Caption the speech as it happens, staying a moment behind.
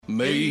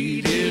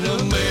Made in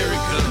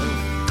America.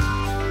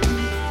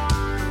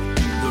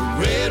 The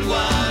red,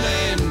 white,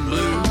 and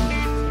blue.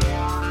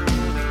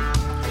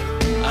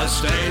 I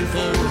stand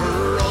for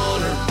her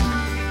honor.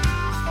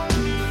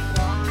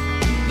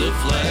 The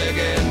flag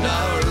and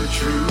our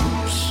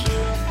troops.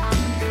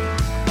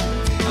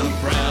 I'm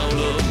proud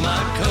of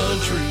my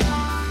country.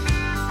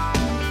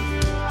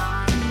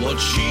 What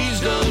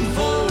she's done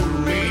for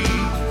me.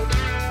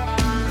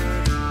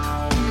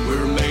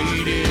 We're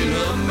made in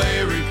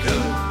America,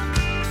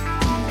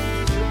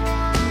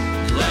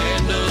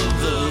 land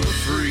of the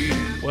free.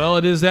 Well,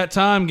 it is that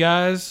time,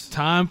 guys.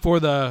 Time for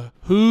the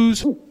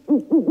Who's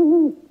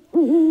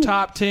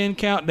Top 10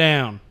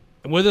 Countdown.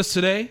 And with us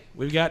today,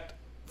 we've got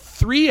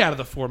 3 out of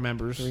the 4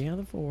 members. 3 out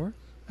of 4.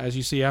 As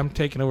you see, I'm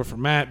taking over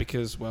from Matt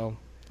because, well,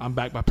 I'm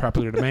back by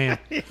popular demand.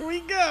 Here we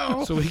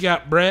go. So we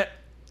got Brett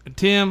and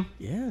Tim.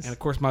 Yes. And, of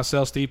course,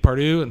 myself, Steve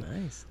Pardue. And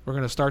Nice. we're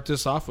going to start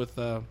this off with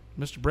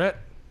Mr. Brett.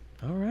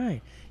 All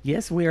right.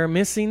 Yes, we are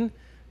missing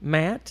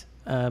Matt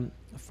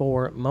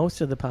for most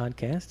of the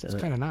podcast. It's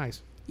kind of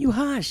nice. You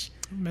hush.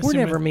 Messing We're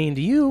never with- mean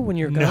to you when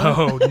you're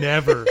gone. No,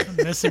 never.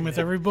 Messing with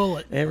every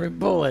bullet. Every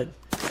bullet.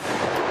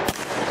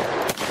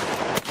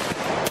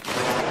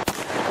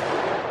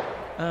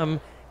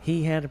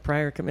 He had a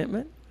prior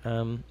commitment,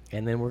 and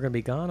then we're going to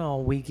be gone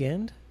all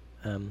weekend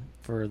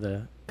for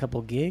the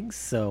couple gigs.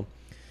 So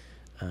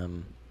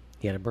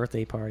he had a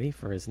birthday party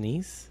for his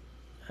niece.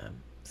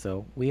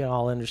 So we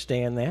all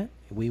understand that.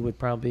 We would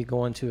probably be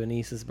going to a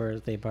niece's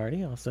birthday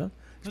party also.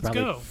 It's Let's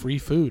probably go. Free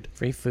food.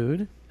 Free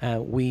food.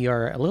 We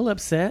are a little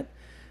upset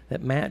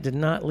that Matt did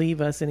not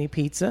leave us any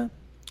pizza.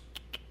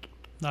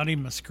 Not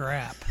even a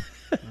scrap.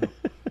 No.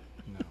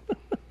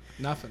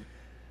 Nothing.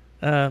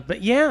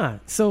 But yeah,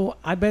 so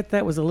I bet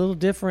that was a little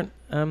different,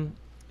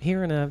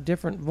 hearing a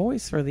different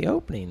voice for the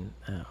opening,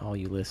 all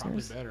you Probably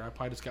listeners. better. I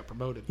probably just got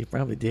promoted. You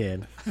probably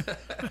did.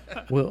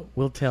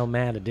 We'll tell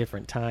Matt a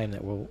different time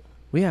that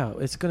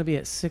it's going to be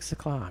at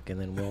 6:00, and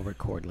then we'll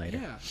record later.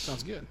 Yeah,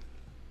 sounds good.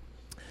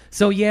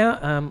 So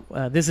yeah,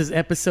 this is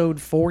episode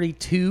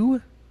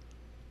 42.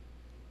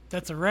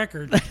 That's a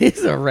record. That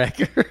is a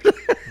record.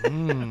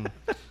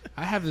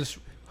 I have this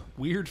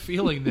weird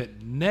feeling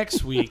that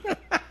next week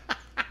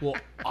will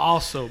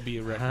also be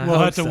a record. I We'll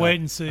hope have to wait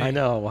and see. I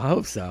know. I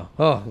hope so.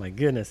 Oh my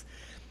goodness,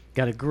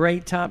 got a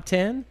great top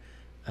 10.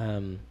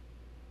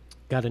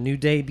 Got a new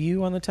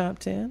debut on the top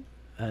 10.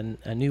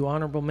 A new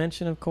honorable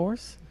mention, of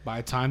course. By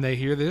the time they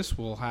hear this,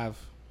 we'll have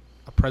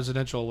a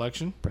presidential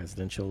election.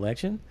 Presidential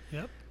election.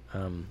 Yep.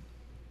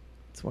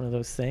 It's one of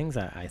those things.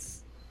 I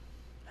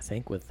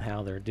think with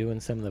how they're doing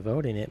some of the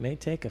voting, it may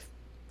take a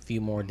few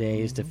more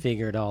days to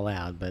figure it all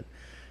out. But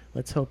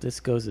let's hope this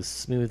goes as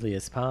smoothly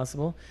as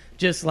possible.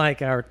 Just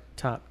like our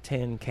top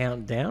 10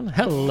 countdown.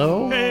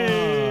 Hello.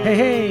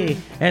 Hey.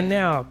 And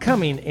now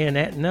coming in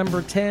at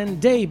number 10,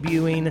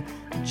 debuting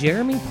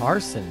Jeremy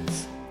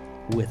Parsons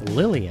with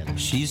Lillian.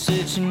 She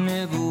said she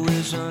never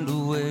wears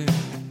underwear.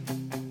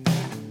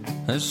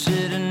 I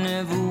said I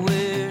never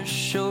wear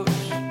shorts.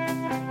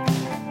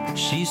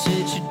 She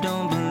said she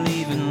don't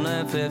believe in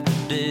life after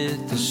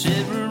death. I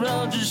said we're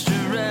all just a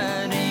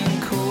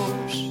riding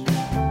course.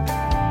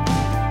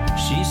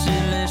 She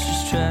said let's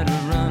just try to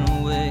run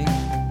away.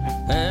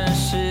 I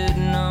said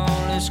no,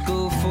 let's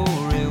go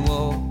for a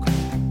walk.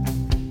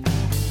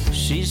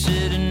 She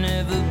said I'd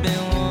never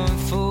been one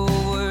for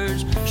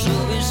words, so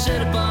we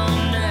sat up all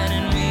night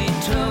and we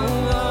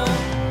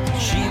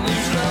talked. She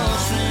was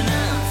lost when I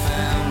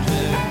found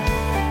her,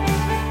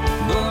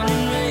 born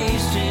and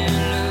raised here,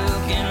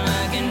 looking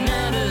like an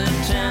out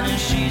of town. And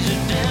she's a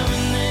down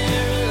when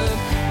they're up,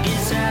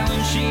 gets high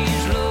when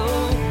she's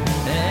low.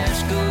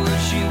 Ask her what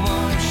she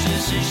wants, she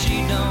says she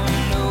don't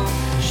know.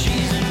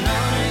 She's an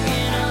on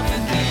again, off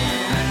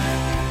again.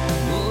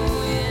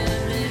 Oh yeah,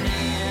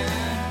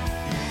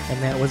 Lillian. And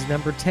that was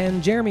number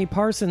 10, Jeremy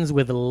Parsons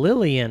with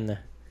Lillian.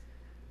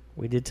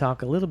 We did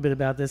talk a little bit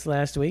about this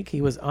last week. He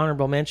was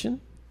honorable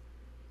mention.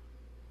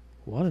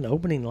 What an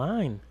opening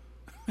line.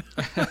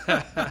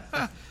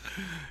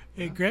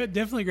 It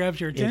definitely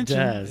grabs your It attention.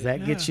 does.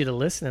 That gets Yeah. you to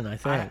listening, I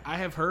think. I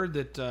have heard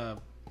that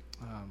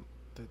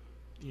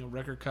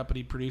record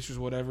company producers,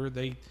 whatever,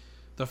 the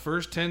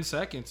first 10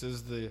 seconds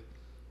is the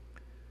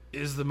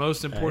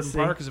most important see.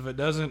 part, because if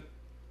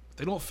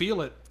they don't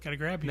feel it Gotta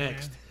grab you,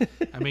 next. man.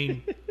 I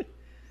mean,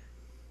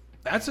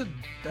 that's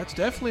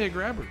definitely a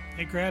grabber.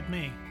 It grabbed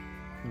me.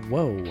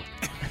 Whoa.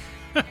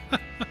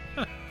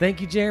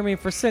 Thank you, Jeremy,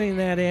 for sending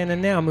that in.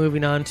 And now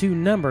moving on to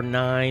number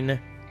 9,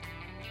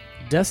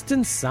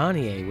 Dustin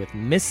Saunier with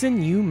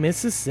Missin' You,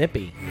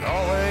 Mississippi. You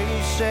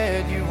always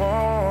said you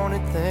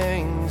wanted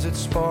things that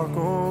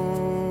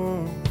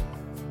sparkle,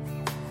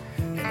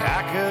 and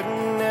I could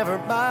never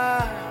buy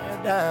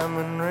a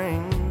diamond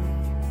ring.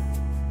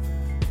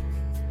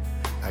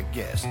 I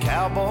guess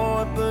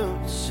cowboy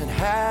boots and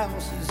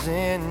houses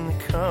in the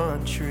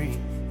country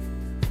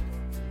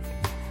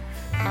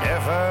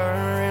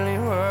never really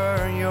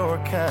were your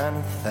kind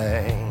of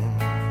thing.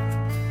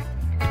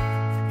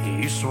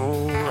 You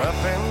swore up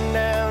and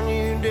down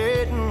you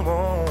didn't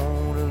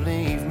want to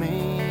leave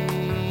me,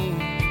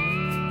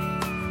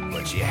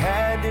 but you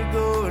had to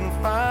go and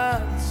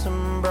find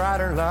some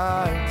brighter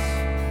lights.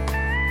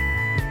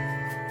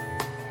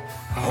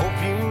 I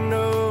hope you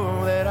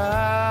know that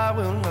I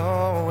will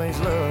always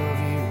love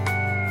you.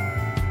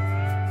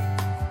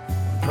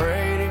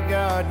 Pray to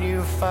God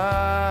you'll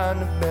find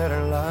a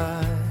better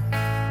life.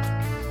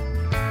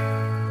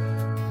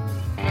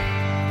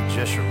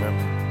 Just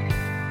remember,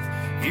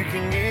 you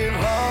can get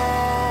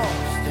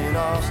lost in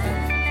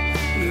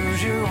Austin,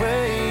 lose your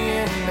way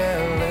in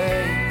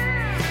LA,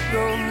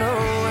 go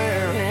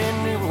nowhere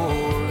in New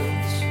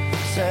Orleans,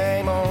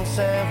 same on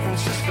San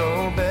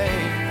Francisco Bay.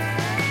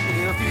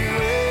 If you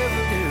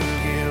ever do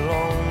get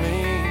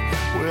lonely,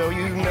 well,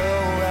 you know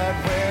right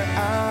where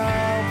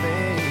I'll be,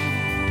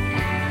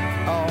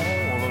 all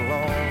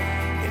alone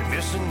in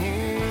missing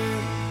you,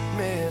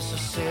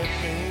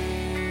 Mississippi.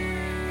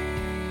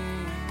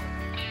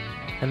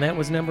 And that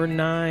was number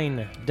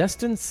 9,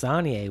 Dustin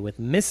Saunier with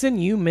Missin'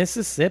 You,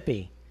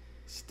 Mississippi.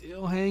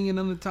 Still hanging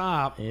on the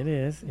top. It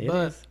is.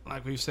 But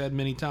like we've said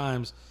many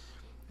times,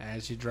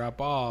 as you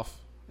drop off,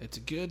 it's a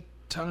good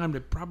time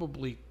to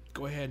probably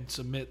go ahead and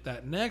submit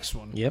that next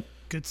one. Yep.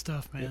 Good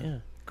stuff, man. Yeah.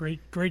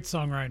 Great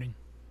songwriting.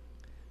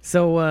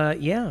 So,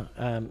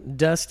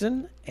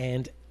 Dustin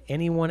and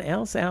anyone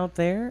else out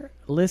there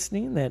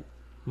listening that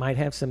might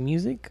have some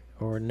music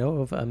or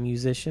know of a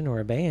musician or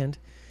a band,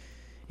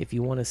 if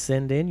you want to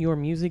send in your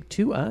music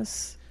to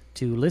us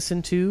to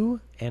listen to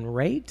and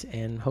rate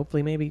and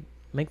hopefully maybe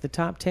make the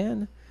top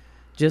 10,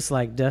 just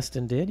like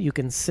Dustin did, you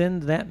can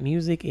send that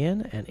music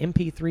in an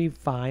MP3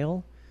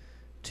 file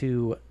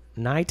to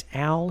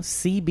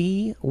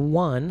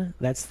nightowlcb1,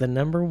 that's the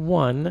number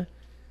 1,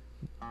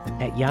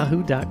 at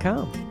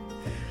yahoo.com.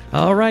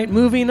 All right,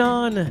 moving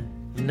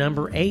on.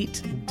 Number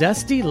 8,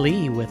 Dusty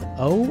Lee with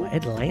Oh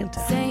Atlanta.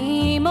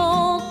 Same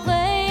old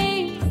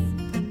place,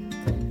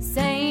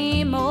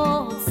 same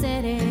old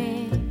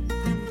city.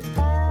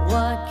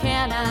 What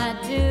can I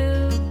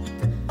do?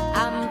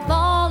 I'm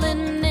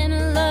falling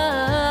in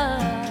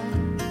love.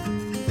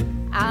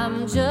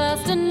 I'm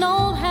just an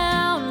old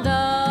hound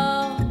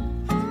dog,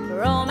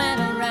 roaming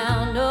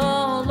around,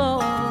 oh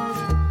Lord.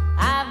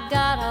 I've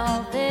got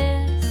all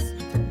this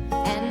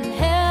and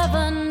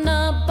heaven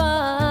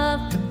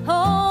above.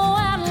 Oh,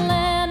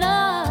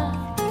 Atlanta,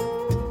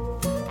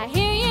 I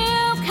hear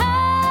you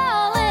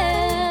calling.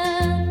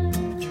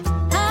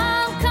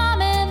 I'm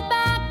coming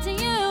back to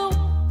you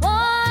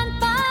one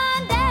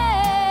fine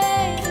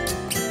day,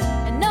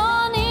 and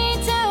no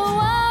need to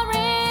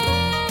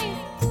worry,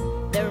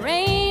 there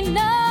ain't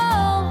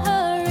no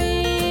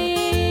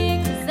hurry,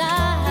 'cause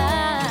I'm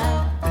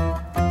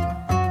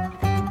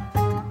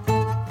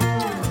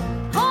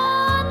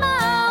on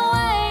my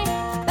way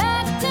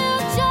back to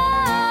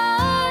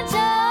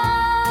Georgia.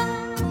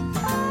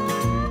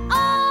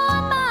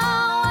 On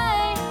my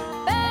way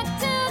back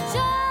to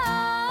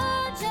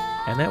Georgia.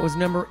 And that was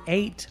number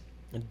 8,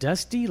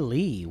 Dusty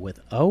Lee with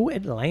Oh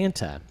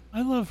Atlanta.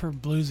 I love her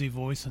bluesy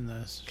voice in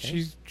this.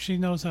 Okay. She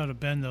knows how to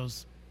bend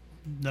those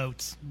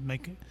notes,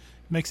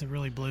 makes it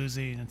really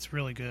bluesy, and it's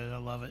really good. I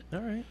love it. All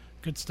right.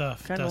 Good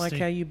stuff. Kind of like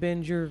Dusty. how you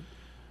bend your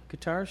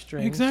guitar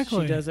strings.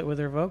 Exactly. She does it with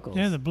her vocals.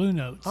 Yeah, the blue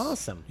notes.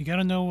 Awesome. You got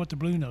to know what the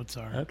blue notes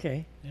are.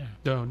 Okay. Yeah.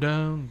 Don't.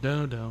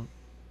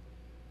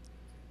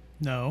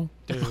 No,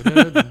 Do.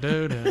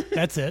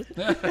 that's it.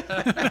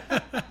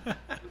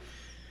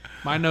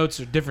 My notes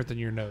are different than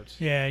your notes.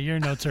 Yeah, your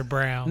notes are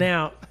brown.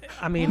 Now,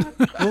 I mean,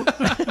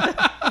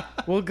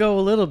 we'll go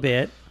a little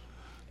bit.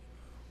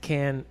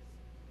 Can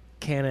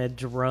a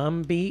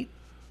drum beat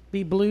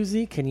be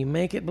bluesy? Can you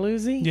make it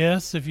bluesy?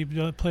 Yes, if you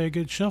play a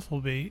good shuffle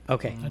beat,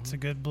 Okay. that's a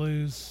good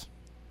blues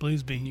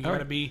beat. You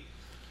gotta be.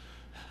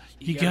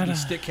 You gotta be gotta-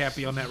 stick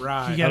happy on that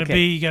ride. You gotta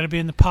Okay. be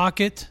in the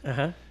pocket,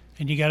 Uh-huh.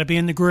 and you gotta be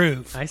in the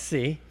groove, I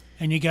see.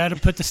 and you gotta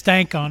put the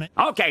stank on it.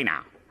 Okay,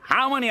 now,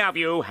 how many of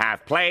you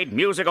have played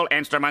musical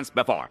instruments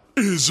before?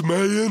 Is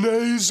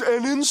mayonnaise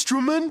an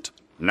instrument?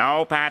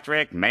 No,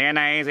 Patrick,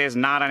 mayonnaise is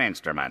not an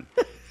instrument.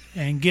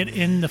 And get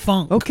in the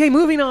funk. Okay,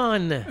 moving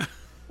on.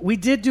 We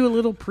did do a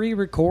little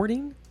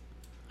pre-recording.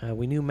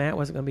 We knew Matt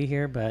wasn't going to be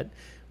here, but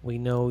we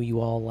know you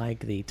all like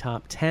the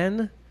top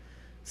 10.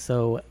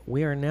 So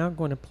we are now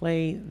going to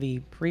play the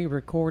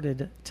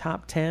pre-recorded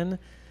top 10,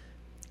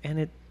 and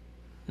it's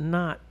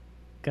not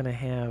going to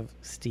have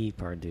Steve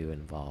Pardue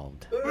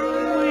involved.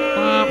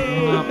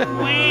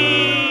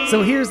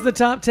 So here's the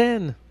top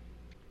 10.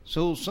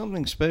 So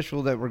something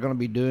special that we're going to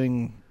be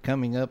doing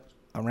coming up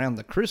around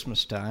the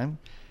Christmas time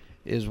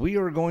is we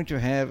are going to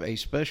have a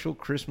special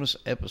Christmas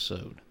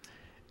episode.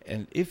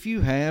 And if you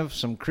have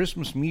some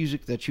Christmas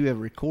music that you have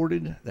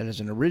recorded that is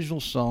an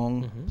original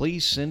song,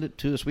 please send it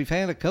to us. We've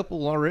had a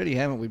couple already,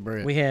 haven't we,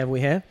 Brett? We have.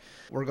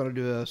 We're going to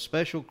do a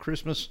special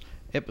Christmas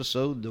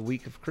episode the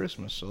week of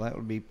Christmas, so that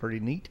would be pretty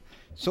neat.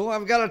 So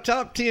I've got a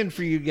top 10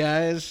 for you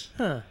guys.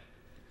 Huh.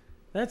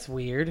 That's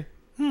weird.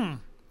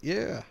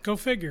 Yeah. Go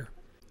figure.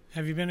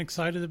 Have you been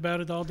excited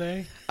about it all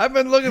day? I've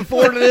been looking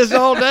forward to this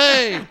all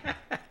day.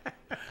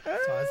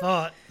 That's what I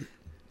thought.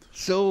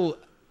 So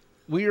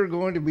we are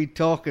going to be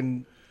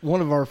talking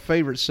one of our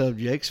favorite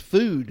subjects,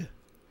 food.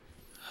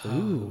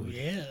 Ooh,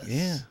 yes.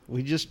 Yeah,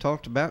 we just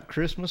talked about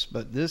Christmas,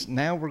 but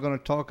now we're going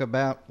to talk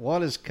about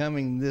what is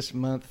coming this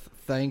month,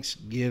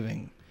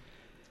 Thanksgiving.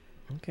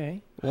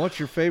 Okay. What's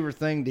your favorite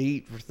thing to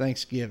eat for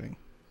Thanksgiving?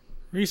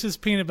 Reese's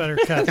peanut butter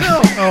cups.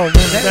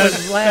 That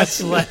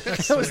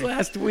was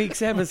last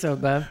week's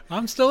episode, Bob.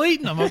 I'm still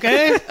eating them,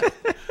 okay?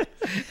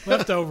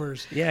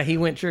 Leftovers. Yeah, he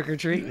went trick or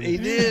treating. He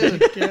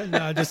did. Yeah,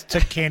 no, I just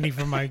took candy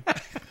from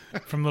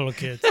little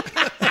kids.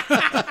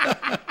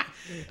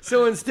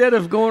 So instead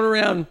of going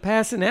around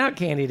passing out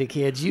candy to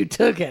kids, you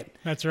took it.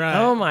 That's right.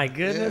 Oh my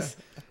goodness.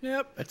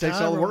 Yep. That takes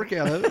all the work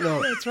out of it.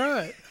 No. That's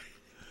right.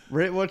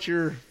 Rick, what's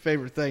your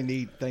favorite thing to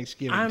eat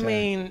Thanksgiving I time?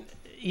 mean,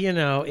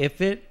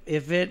 if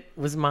it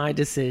was my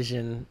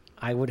decision,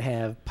 I would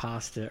have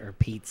pasta or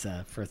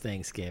pizza for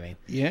Thanksgiving.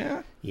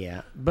 Yeah?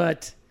 Yeah,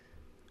 but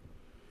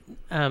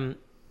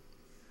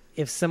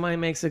if somebody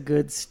makes a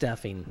good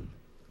stuffing,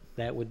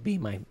 that would be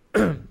my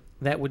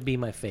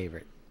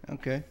favorite.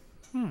 Okay.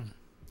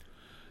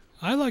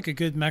 I like a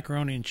good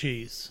macaroni and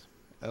cheese.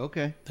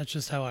 Okay. That's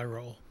just how I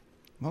roll.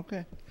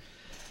 Okay.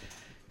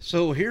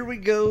 So here we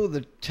go,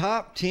 the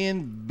top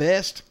 10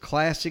 best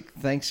classic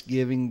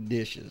Thanksgiving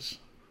dishes.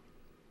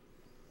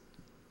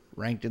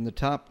 Ranked in the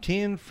top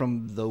 10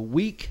 from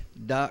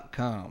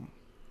theweek.com.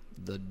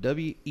 The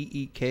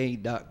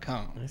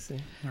WEEK.com. I see.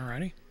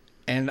 Alrighty.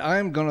 And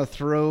I'm going to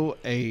throw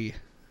a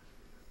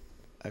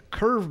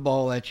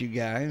curveball at you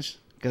guys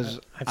because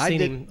I've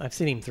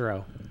seen him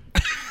throw.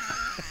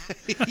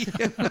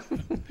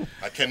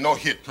 I cannot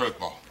hit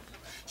curveball.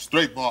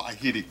 Straight ball, I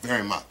hit it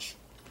very much.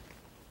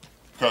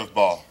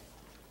 Curveball,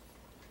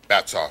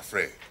 bats are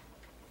afraid.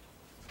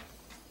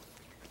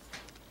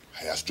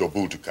 I asked Joe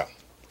Boo to come.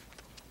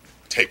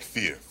 Take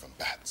fear from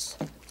bats.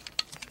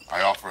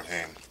 I offered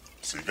him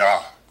a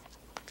cigar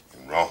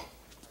and rum.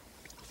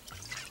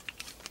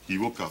 He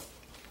will come.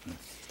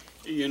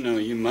 You know,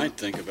 you might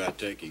think about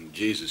taking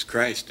Jesus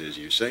Christ as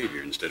your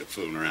Savior instead of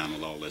fooling around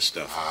with all this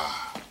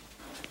stuff.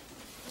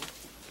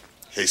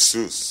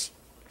 Jesus.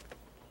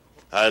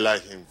 I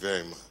like him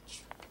very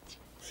much.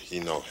 But he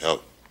no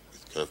help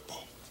with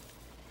curveball.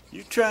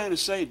 You trying to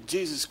say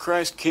Jesus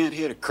Christ can't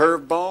hit a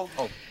curveball?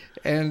 Oh.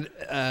 And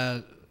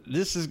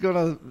this is going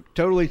to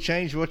totally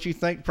change what you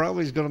think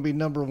probably is going to be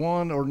number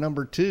 1 or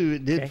number 2.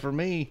 It did for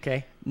me.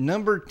 Okay.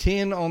 Number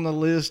 10 on the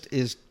list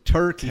is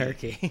turkey.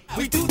 Turkey.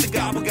 We do the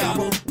gobble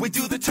gobble, we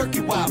do the turkey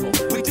wobble.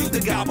 We do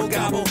the gobble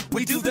gobble,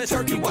 we do the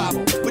turkey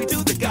wobble. We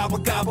do the gobble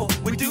gobble,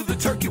 we do the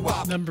turkey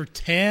wobble. Number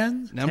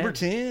 10? Number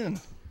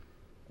 10.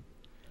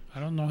 I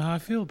don't know how I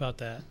feel about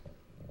that.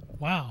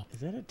 Wow. Is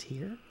that a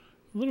tear?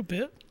 A little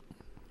bit.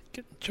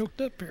 Getting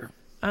choked up here.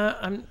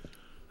 I'm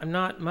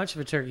not much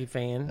of a turkey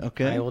fan.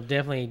 Okay. I will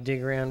definitely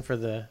dig around for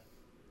the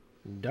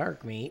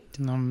dark meat.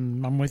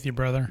 I'm with you,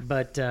 brother.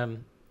 But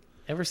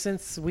ever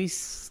since we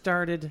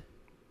started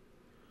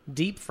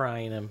deep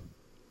frying them,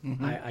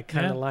 I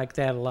kind of like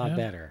that a lot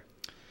better.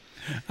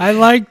 I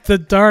like the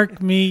dark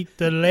meat,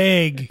 the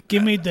leg.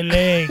 Give me the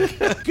leg.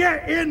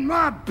 Get in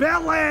my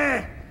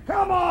belly!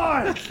 Come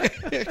on!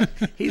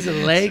 He's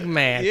a leg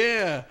man.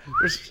 Yeah.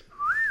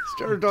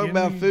 Started talking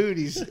about food.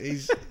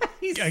 He's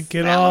I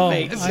get all.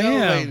 I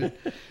salivating. am.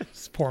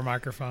 This poor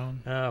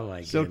microphone. Oh my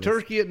goodness. So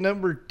turkey at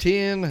number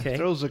 10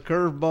 throws a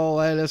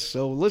curveball at us.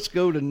 So let's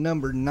go to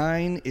number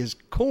 9 is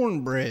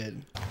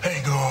cornbread.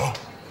 Hey, girl.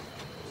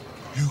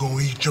 You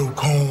gonna eat your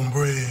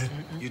cornbread?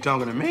 You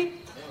talking to me?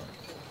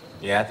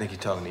 Yeah, I think he's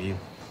talking to you.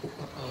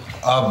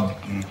 No,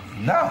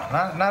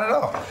 not at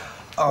all.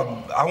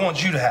 I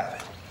want you to have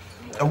it.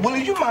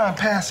 Willie, you mind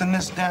passing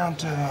this down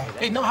to...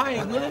 Hey, no, I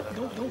ain't Willie.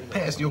 Don't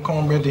pass your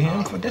cornbread to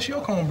him. That's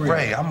your cornbread.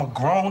 Ray, I'm a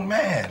grown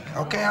man,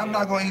 okay? I'm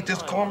not gonna eat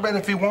this cornbread.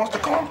 If he wants the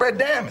cornbread,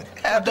 damn it.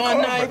 Have the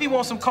cornbread. Now, if he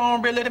wants some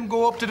cornbread, let him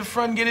go up to the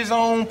front and get his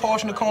own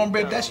portion of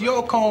cornbread. That's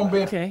your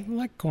cornbread. Okay. I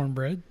like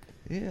cornbread.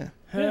 Yeah.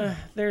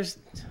 There's,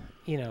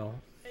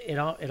 it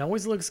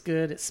always looks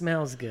good. It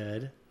smells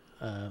good.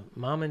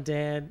 Mom and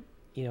Dad,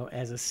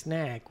 as a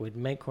snack would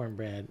make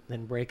cornbread,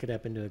 then break it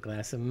up into a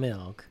glass of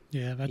milk.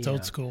 Yeah, that's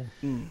old school.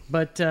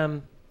 But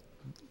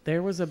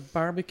there was a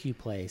barbecue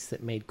place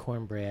that made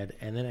cornbread,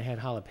 and then it had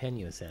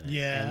jalapenos in it.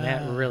 Yeah. And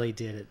that really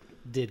did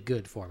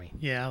good for me.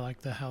 Yeah, I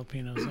like the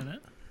jalapenos in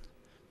it.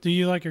 Do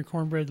you like your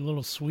cornbread a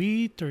little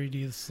sweet, or do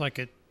you just like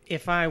it?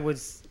 If I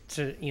was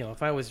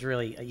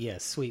really,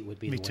 sweet would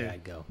be the way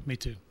I'd go. Me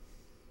too.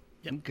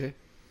 Yep. Okay.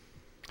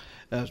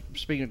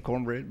 Speaking of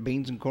cornbread,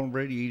 beans and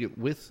cornbread, you eat it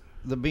with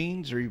the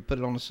beans or you put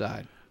it on the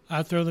side?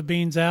 I throw the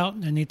beans out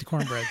and eat the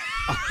cornbread.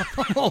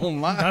 Oh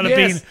my!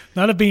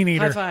 Not a bean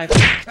eater. High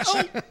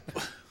five.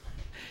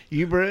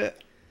 You,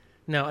 Brett?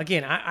 No,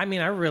 again, I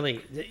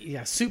really,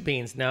 soup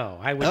beans. No,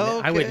 I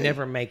would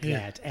never make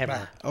that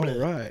ever. All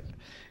right.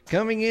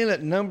 Coming in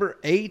at number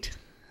 8,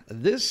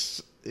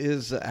 this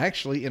is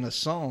actually in a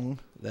song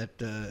that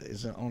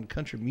is on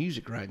country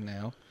music right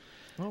now.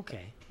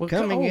 Okay.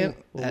 Well,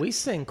 we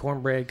sing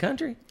cornbread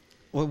country.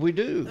 Well, we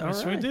do.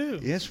 Yes, we do.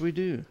 Yes, we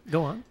do.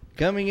 Go on.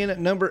 Coming in at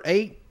number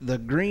 8, the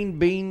green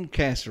bean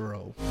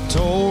casserole.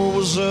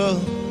 Toes up,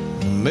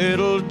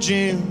 Middle of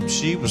June,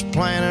 she was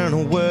planning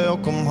a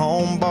welcome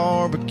home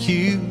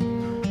barbecue.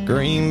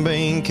 Green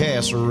bean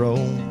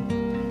casserole,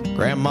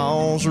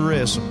 Grandma's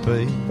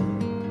recipe.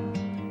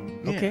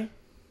 Okay.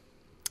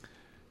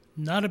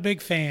 Not a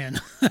big fan.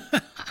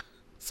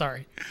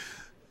 Sorry.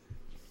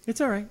 It's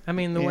all right. I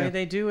mean, the Yeah. way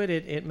they do it,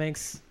 it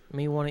makes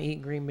me want to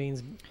eat green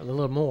beans a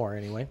little more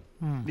anyway.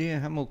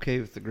 Yeah, I'm okay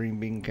with the green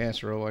bean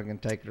casserole. I can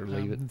take it or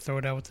leave it. Throw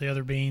it out with the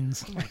other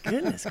beans.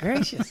 Goodness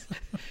gracious.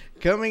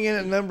 Coming in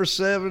at number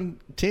 7,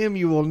 Tim,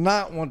 you will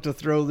not want to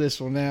throw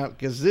this one out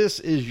because this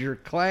is your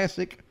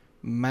classic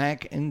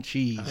mac and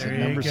cheese There at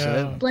you number go.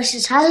 7. Bless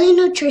this highly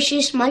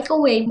nutritious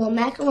microwavable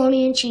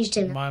macaroni and cheese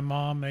dinner. My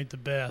mom made the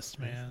best,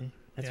 man.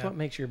 That's Yeah. what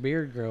makes your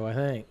beard grow, I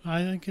think.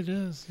 I think it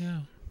is,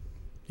 yeah.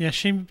 Yeah,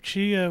 she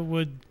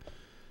would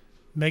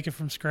make it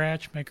from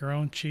scratch, make her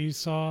own cheese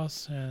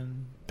sauce,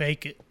 and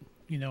bake it,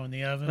 in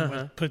the oven.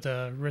 Uh-huh. Put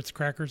the Ritz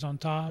crackers on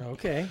top.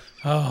 Okay.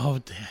 Oh,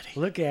 Daddy.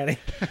 Look at it.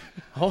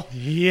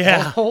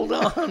 Yeah. Hold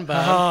on, bud.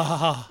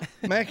 Ah.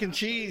 Mac and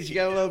cheese. You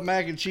gotta love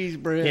mac and cheese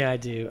bread. Yeah, I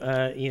do.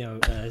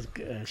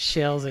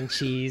 Shells and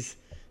cheese.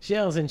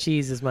 Shells and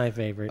cheese is my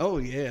favorite. Oh,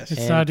 yes.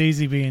 It's not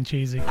easy being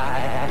cheesy.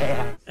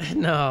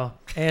 No.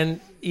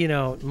 And,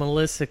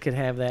 Melissa could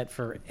have that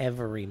for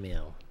every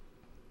meal.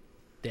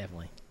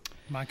 Definitely.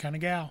 My kind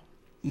of gal.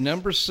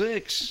 Number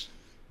 6.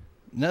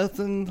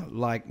 Nothing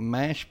like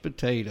mashed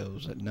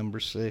potatoes at number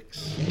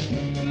 6.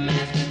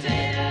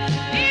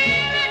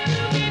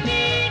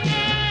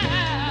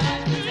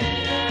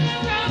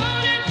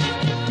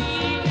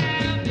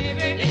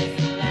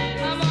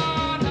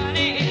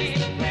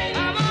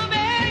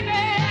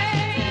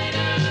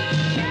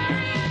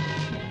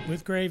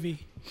 With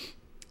gravy.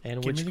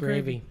 And Give which me the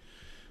gravy?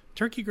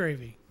 Turkey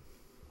gravy.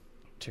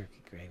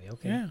 Turkey gravy,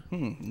 okay. Yeah.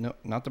 No,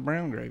 not the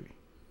brown gravy.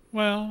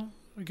 Well,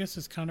 I guess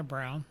it's kind of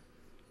brown.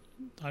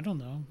 I don't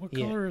know. What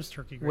Yeah. color is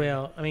turkey gravy?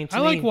 Well, I mean, to I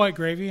like me- white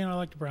gravy and I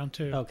like the brown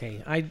too.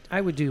 Okay,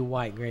 I would do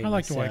white gravy. I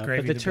like the white myself,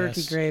 gravy but the the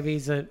turkey best. gravy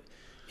is a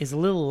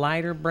little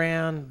lighter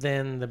brown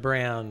than the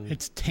brown.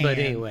 It's tan. But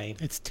anyway,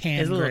 It's tan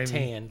It's a little gravy.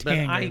 tan. But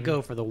Tan I gravy.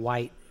 go for the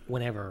white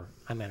whenever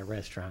I'm at a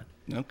restaurant.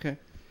 Okay.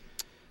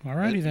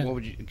 Alrighty then. What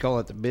would you call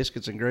it? The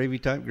biscuits and gravy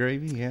type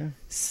gravy? Yeah.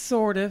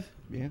 Sort of.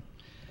 Yeah.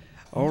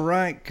 All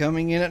right.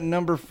 Coming in at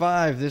number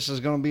 5. This is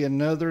going to be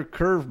another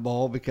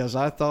curveball because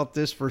I thought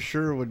this for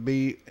sure would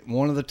be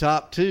one of the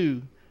top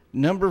 2.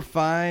 Number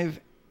 5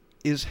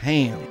 is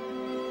ham.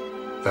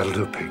 That'll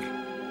do, pig.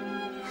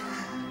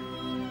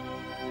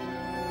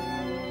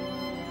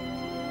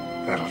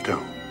 That'll do.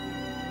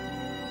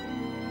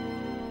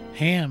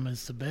 Ham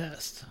is the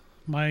best.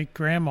 My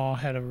grandma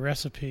had a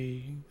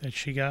recipe that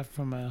she got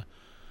from a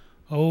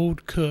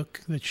old cook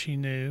that she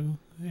knew,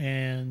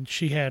 and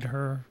she had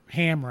her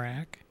ham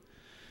rack,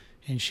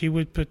 and she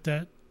would put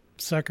that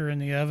sucker in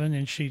the oven,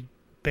 and she'd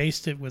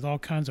baste it with all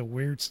kinds of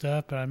weird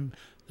stuff. But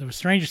the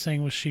strangest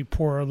thing was she'd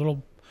pour one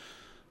of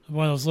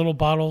those little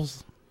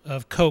bottles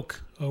of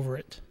Coke over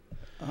it.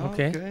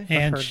 Okay.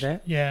 And I've heard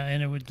that. Yeah,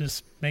 and it would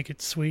just make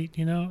it sweet,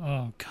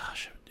 Oh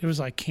gosh, it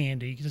was like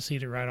candy. You could just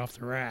eat it right off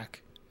the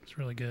rack. It's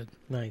really good.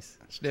 Nice.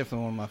 It's definitely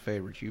one of my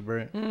favorites. You,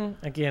 Brett?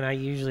 Again, I'll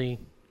usually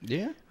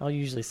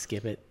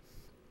skip it.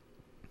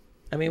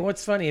 I mean,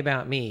 what's funny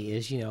about me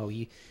is,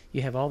 you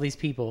have all these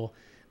people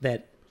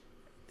that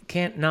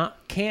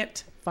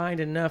can't find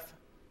enough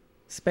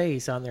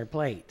space on their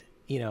plate,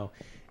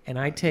 and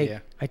I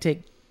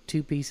take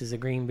 2 pieces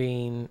of green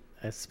bean,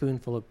 a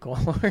spoonful of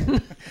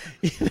corn,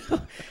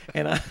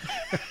 and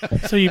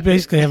So you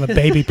basically have a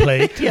baby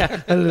plate.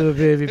 Yeah, a little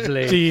baby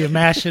plate. So you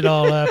mash it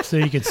all up so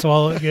you can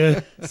swallow it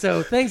good.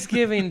 So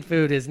Thanksgiving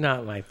food is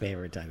not my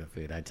favorite type of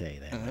food, I tell you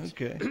that much.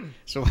 Okay.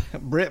 So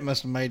Brett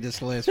must have made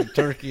this list with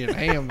turkey and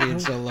ham being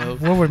so low.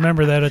 We'll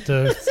remember that at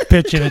the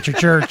pitching at your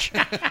church.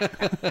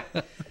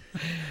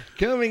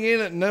 Coming in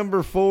at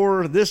number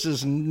 4, this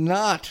is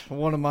not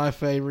one of my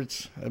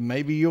favorites.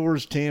 Maybe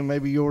yours, Tim.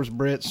 Maybe yours,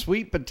 Brett.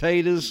 Sweet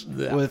potatoes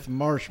with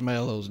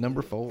marshmallows.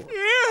 Number 4.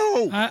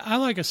 I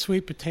like a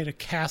sweet potato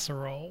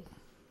casserole,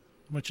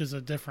 which is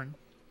a different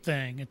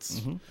thing.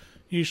 It's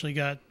usually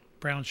got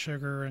brown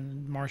sugar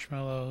and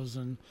marshmallows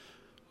and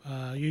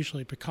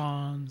usually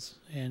pecans,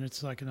 and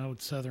it's like an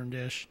old southern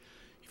dish.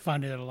 You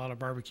find it at a lot of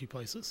barbecue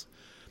places.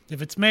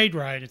 If it's made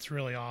right, it's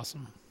really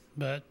awesome.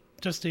 But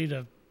just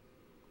to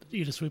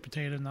eat a sweet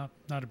potato,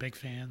 not a big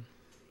fan.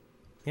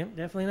 Yep,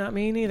 definitely not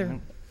me neither.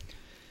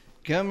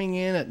 Coming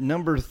in at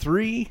number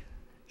 3,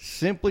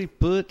 simply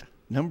put,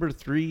 number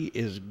 3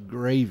 is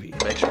gravy.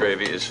 Mixed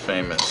gravy is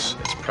famous.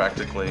 It's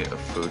practically a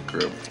food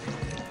group.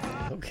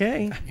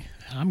 Okay.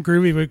 I'm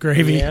groovy with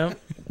gravy. Yeah.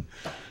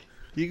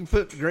 You can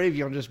put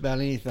gravy on just about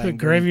anything. Put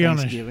gravy on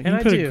Thanksgiving.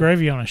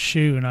 gravy on a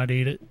shoe and I'd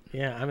eat it.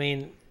 Yeah, I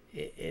mean,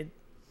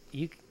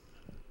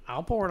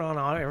 I'll pour it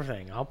on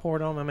everything. I'll pour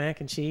it on my mac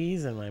and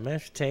cheese and my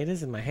mashed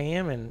potatoes and my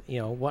ham and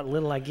what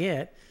little I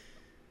get.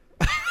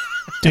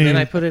 Dude, and then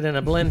I put it in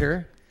a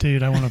blender.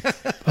 Dude, I want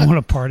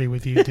to party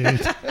with you,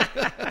 dude.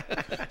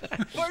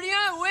 Party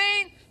on,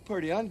 Wayne!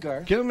 Party on,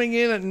 Gar. Coming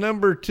in at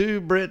number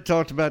 2, Brett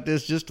talked about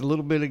this just a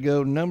little bit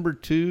ago. Number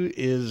 2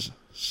 is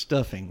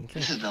stuffing.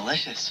 This is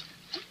delicious.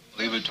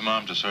 Leave it to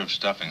Mom to serve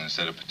stuffing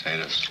instead of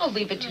potatoes. I'll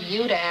leave it to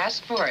you to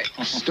ask for it.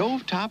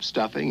 Stovetop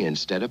stuffing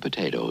instead of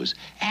potatoes.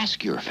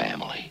 Ask your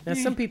family. Now,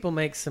 some people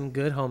make some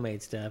good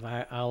homemade stuff.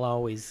 I'll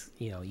always,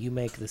 you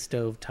make the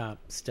stovetop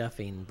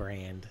stuffing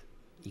brand.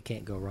 You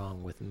can't go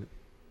wrong with,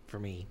 for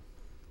me.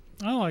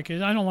 I like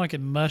it. I don't like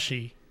it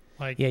mushy.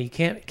 Yeah, you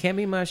can't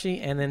be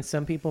mushy. And then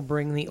some people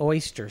bring the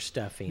oyster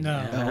stuffing.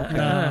 No,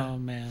 no,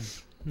 man,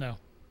 no.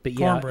 But yeah,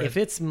 Cornbread. if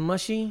it's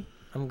mushy,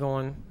 I'm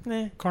going.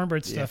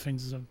 Cornbread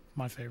stuffing's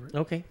my favorite.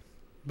 Okay,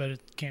 but it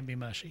can't be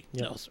mushy.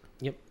 Yep. No, sir.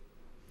 Yep.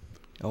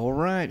 All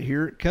right,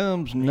 here it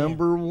comes.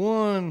 Number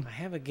 1. I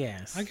have a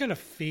guess. I got a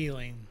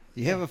feeling.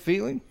 You have a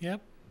feeling? Yep.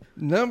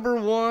 Number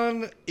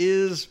 1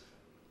 is.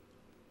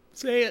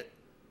 Say it.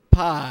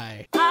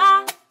 Pie.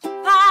 Pie,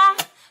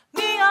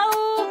 me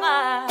oh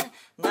my.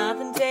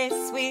 Nothing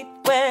tastes sweet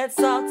when it's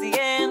salty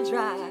and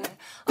dry.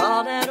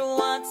 All at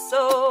once,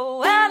 so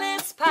well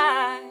it's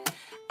pie.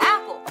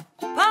 Apple,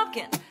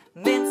 pumpkin,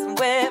 mince and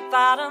wet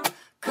bottom.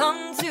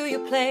 Come to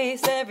your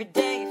place every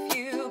day if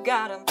you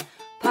got 'em.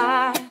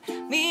 Pie,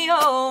 me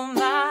oh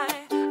my.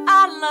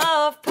 I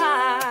love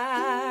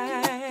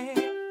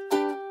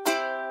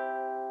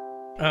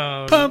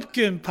pie.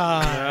 Pumpkin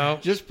pie. No,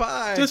 just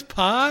pie. Just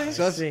pie?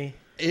 So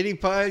any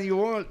pie you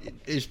want.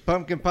 Is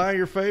pumpkin pie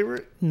your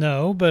favorite?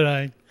 No, but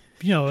at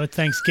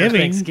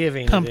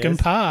Thanksgiving, pumpkin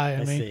pie.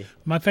 I mean,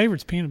 my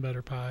favorite's peanut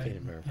butter pie.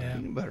 Peanut butter pie. Yeah.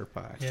 Peanut butter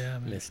pie. Yeah,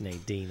 man. Miss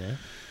Nadina.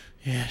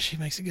 Yeah, she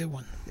makes a good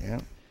one. Yeah.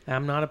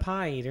 I'm not a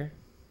pie eater.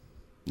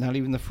 Not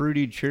even the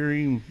fruity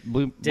cherry,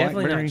 blue,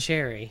 Definitely blackberry? not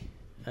cherry.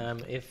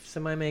 If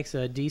somebody makes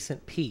a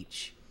decent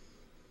peach.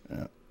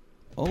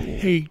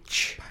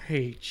 Peach.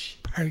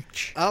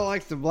 I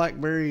like the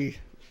blackberry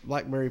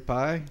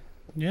pie.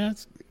 Yeah,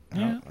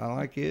 yeah. I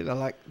like it. I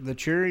like the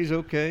cherries.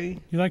 Okay.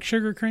 You like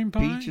sugar cream pie?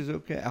 Peach is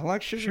okay. I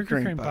like sugar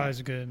cream pie.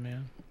 Pie's good,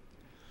 man.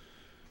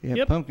 Yeah,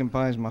 Yep. pumpkin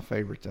pie is my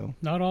favorite though.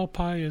 Not all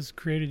pie is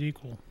created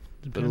equal.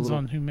 Depends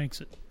on who makes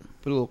it.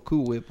 Put a little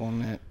Cool Whip on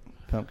that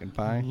pumpkin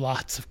pie.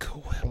 Lots of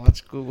Cool Whip. Lots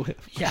of Cool Whip.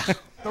 Yeah.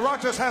 The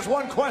Rock just has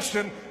one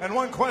question and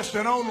one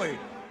question only.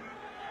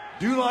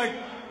 Do you like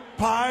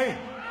pie?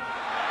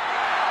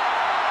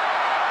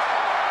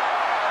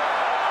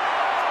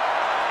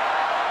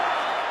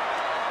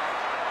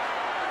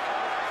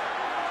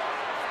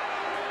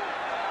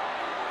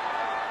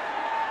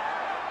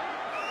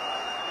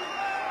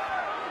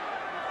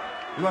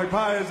 You like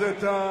pie? Is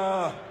it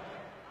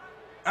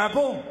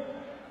apple?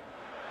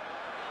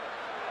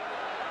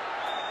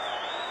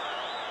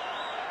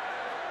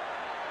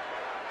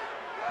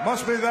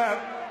 Must be that.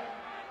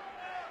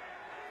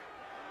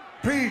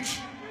 Peach.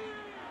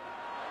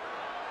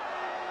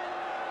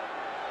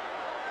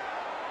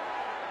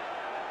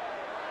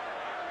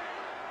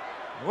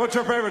 What's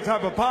your favorite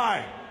type of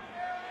pie?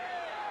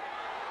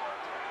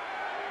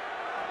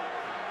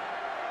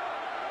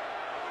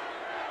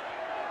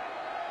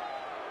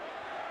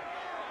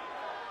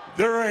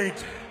 There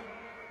ain't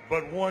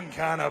but one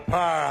kind of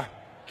pie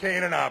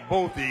Kane and I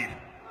both eat.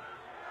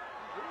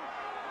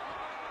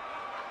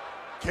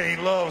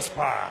 Kane loves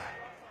pie.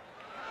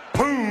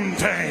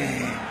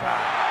 Poontang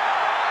pie.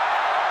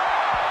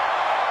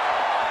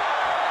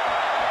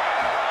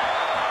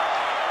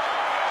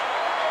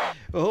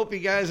 Well, hope you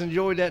guys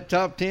enjoyed that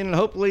top 10, and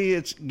hopefully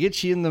it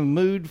gets you in the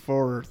mood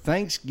for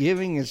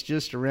Thanksgiving. It's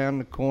just around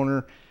the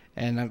corner,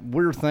 and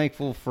we're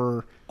thankful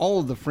for all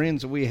of the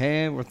friends that we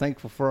have. We're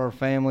thankful for our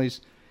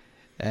families,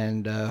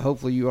 and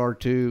hopefully you are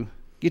too.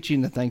 Get you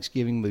in the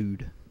Thanksgiving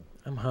mood.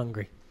 I'm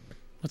hungry.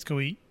 Let's go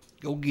eat.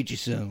 Go get you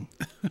some.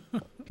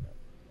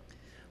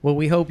 Well,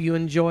 we hope you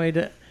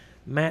enjoyed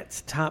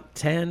Matt's top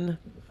 10.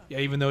 Yeah,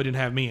 even though it didn't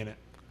have me in it.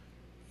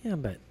 Yeah,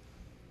 but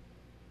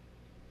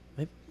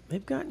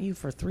they've gotten you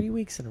for 3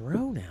 weeks in a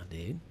row now,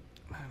 dude.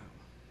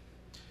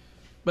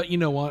 But you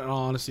know what?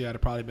 Honestly, I'd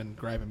have probably been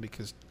grabbing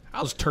because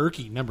I was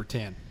turkey number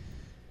 10.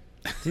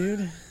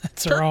 Dude,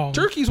 that's wrong.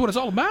 Turkey's what it's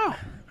all about.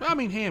 Well, I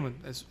mean, ham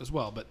as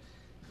well, but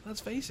let's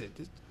face it.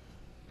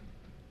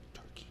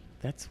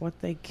 That's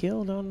what they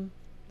killed on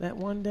that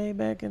one day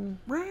back in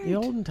the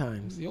olden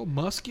times. The old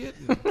musket.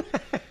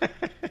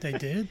 They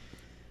did?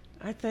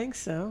 I think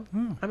so.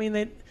 I mean,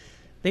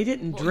 they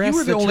didn't dress you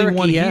were the the only turkey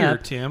one here,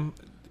 up. Tim.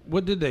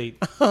 What did they?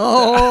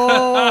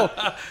 Oh,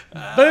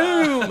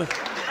 boom!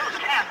 Those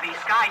can't be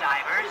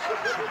skydivers.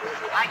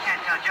 I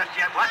can't tell just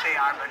yet what they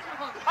are, but...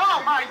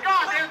 Oh, my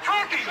God, they're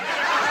turkeys!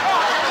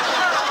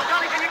 Oh,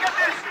 Johnny, can you get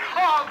this?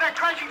 Oh, they're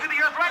crashing to the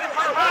earth right in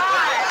front of our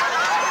eyes!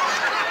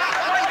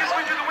 One just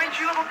went through the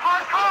windshield of a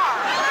parked car!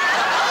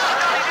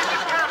 Johnny, this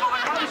is terrible.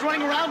 The cars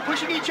running around,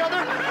 pushing each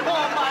other?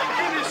 Oh, my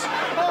goodness!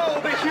 Oh,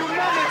 the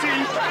humanity!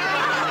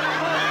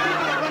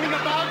 People are running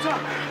about.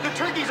 The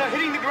turkeys are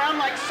hitting the ground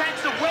like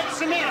sacks of wet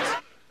cement.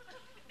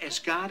 As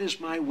God is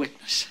my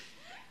witness,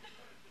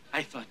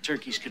 I thought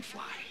turkeys could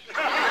fly.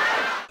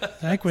 I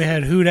think we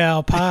had Hoot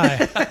Owl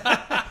Pie.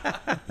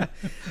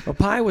 Well,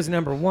 pie was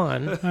number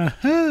 1.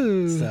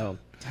 So,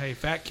 hey,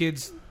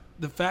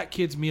 the fat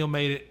kids meal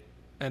made it,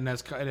 and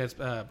that's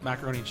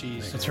macaroni and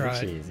cheese. That's right.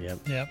 Cheese,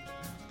 yep.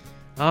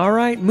 All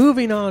right,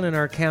 moving on in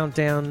our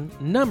countdown.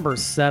 Number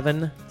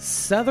 7,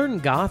 Southern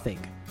Gothic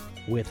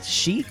with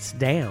Sheets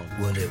Down.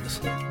 Well, it was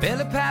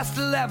barely past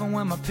 11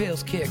 when my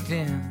pills kicked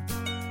in.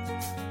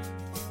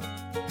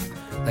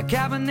 The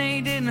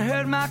Cabernet didn't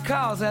hurt my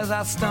cause as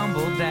I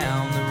stumbled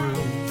down the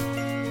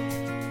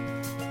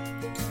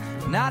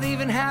road. Not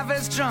even half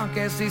as drunk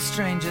as these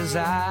strangers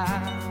I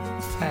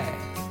pass.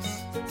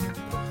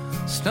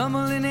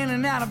 Stumbling in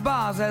and out of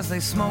bars as they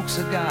smoke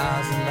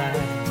cigars and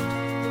laugh.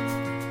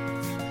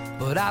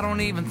 But I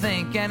don't even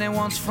think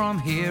anyone's from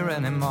here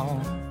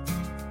anymore.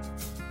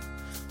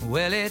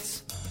 Well,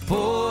 it's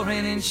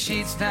pouring in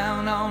sheets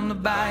down on the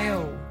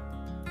bayou,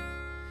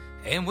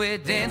 and we're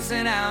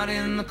dancing out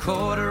in the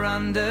quarter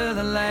under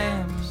the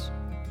lamps.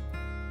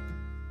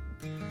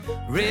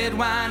 Red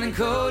wine and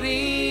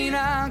codeine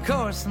are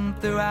coursing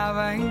through our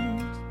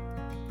veins,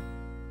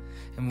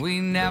 and we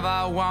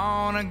never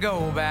want to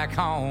go back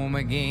home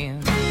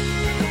again.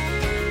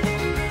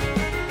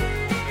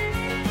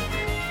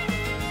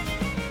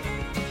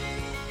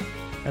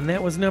 And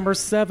that was number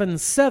 7,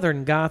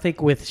 Southern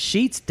Gothic with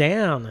Sheets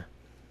Down.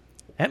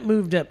 That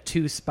moved up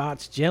 2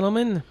 spots,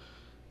 gentlemen.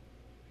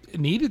 It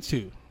needed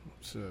to.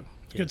 So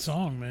Good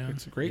song, man.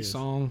 It's a great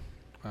song.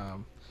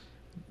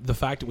 The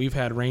fact that we've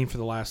had rain for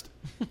the last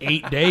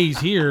 8 days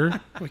here.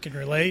 We can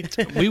relate.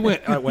 We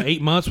went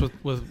 8 months with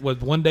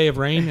 1 day of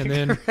rain, and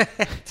then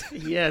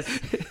yes,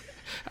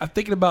 I'm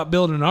thinking about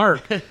building an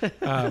ark.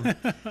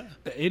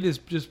 It is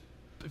just,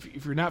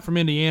 if you're not from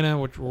Indiana,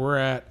 which we're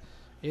at,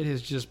 it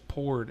has just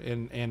poured,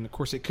 and of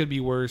course it could be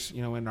worse.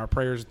 You know, and our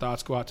prayers and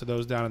thoughts go out to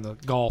those down in the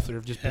Gulf that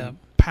have just been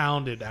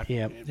pounded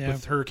after,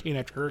 with hurricane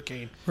after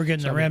hurricane. We're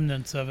getting the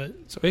remnants of it.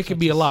 So it could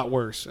be a lot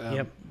worse.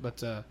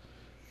 But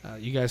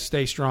you guys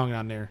stay strong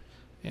down there,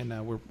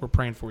 and we're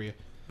praying for you.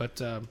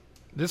 But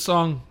this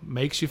song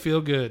makes you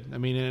feel good. I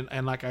mean,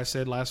 and like I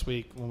said last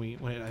week when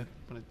it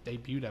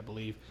debuted, I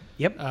believe.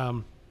 Yep.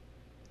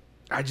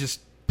 I just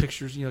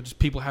pictures, just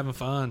people having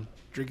fun,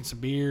 drinking some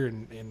beer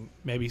and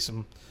maybe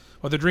some.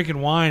 Well, they're drinking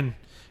wine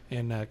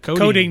and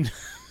codeine.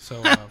 So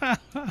I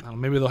don't know,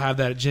 maybe they'll have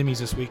that at Jimmy's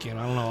this weekend.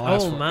 I don't know. I'll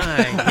ask for it. My,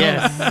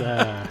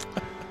 yes.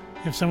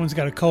 If someone's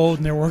got a cold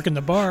and they're working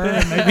the bar,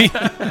 maybe.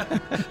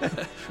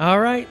 All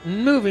right,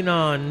 moving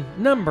on.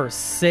 Number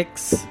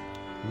 6,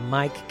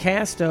 Mike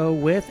Casto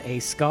with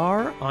A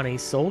Scar on a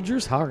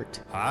Soldier's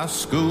Heart. High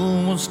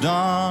school was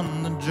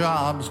done, the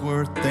jobs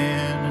were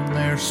thin in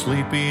their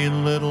sleepy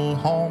little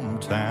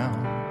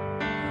hometown.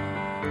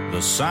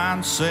 The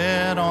sign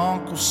said,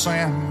 Uncle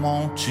Sam,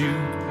 won't you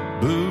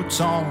boots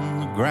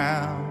on the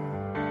ground?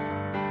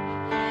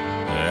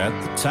 At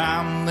the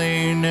time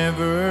they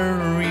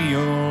never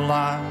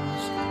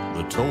realized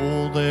the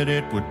toll that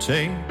it would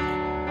take,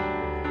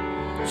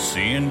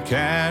 seeing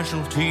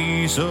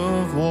casualties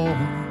of war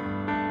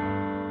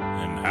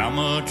and how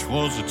much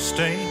was at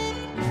stake.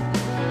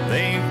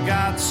 They've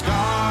got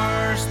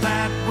scars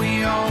that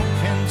we all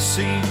can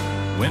see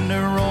when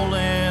they're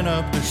rolling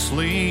up their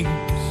sleeves,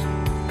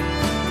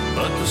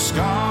 but the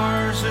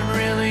scars that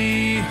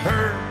really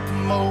hurt the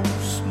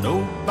most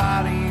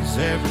nobody's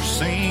ever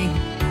seen.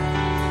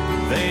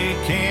 They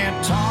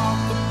can't talk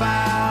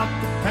about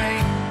the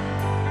pain,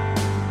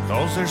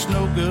 'cause there's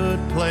no good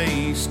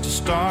place to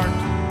start.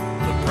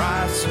 The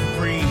price of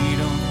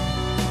freedom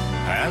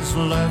has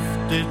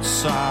left its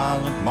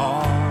silent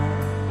mark,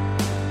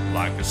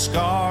 like a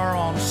scar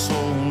on a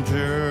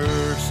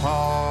soldier's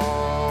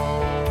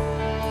heart.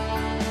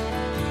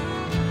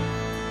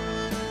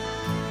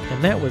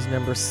 And that was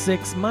number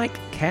 6, Mike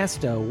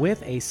Casto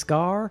with A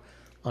Scar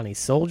on a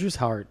Soldier's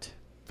Heart.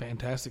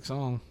 Fantastic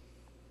song.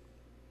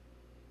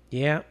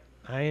 Yeah,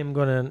 I am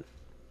going to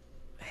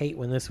hate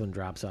when this one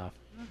drops off.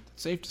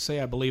 Safe to say,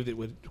 I believe that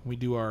when we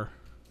do our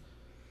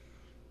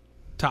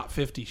top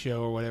 50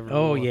 show or whatever.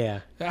 Oh, yeah.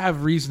 I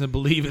have reason to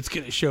believe it's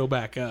going to show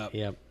back up.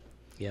 Yep.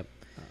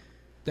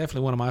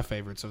 Definitely one of my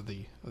favorites of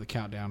the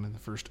countdown in the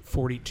first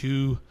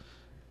 42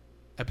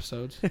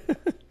 episodes.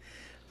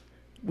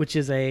 Which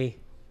is a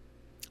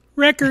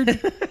record.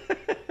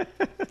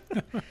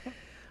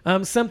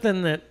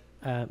 Something that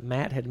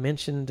Matt had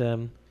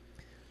mentioned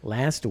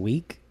last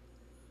week.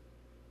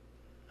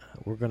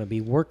 We're going to be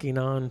working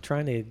on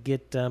trying to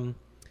get an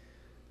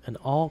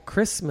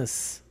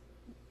all-Christmas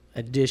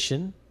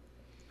edition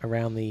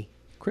around the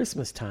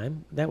Christmas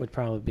time. That would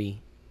probably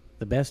be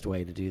the best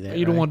way to do that.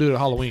 You don't want to do it at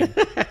Halloween.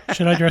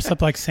 Should I dress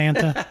up like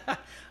Santa?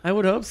 I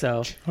would hope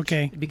so.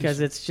 Okay. Because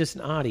it's just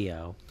an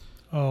audio.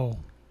 Oh.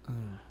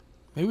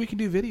 Maybe we can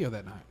do video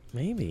that night.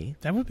 Maybe.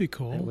 That would be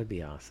cool. That would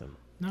be awesome.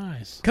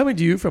 Nice. Coming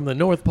to you from the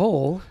North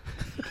Pole.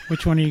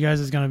 Which one of you guys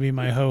is going to be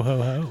my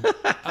ho-ho-ho?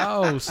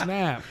 Oh,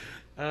 snap.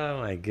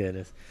 Oh, my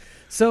goodness.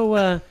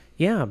 So,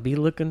 yeah, be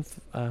looking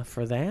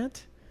for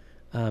that.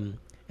 And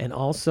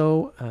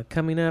also,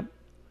 coming up,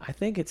 I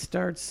think it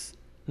starts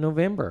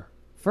November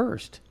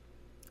 1st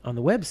on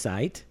the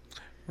website.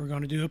 We're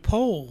going to do a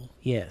poll.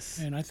 Yes.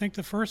 And I think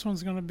the first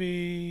one's going to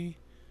be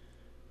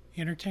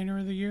Entertainer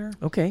of the Year.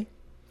 Okay.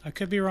 I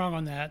could be wrong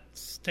on that.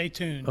 Stay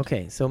tuned.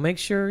 Okay, so make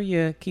sure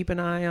you keep an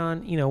eye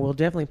on, we'll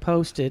definitely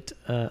post it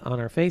on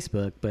our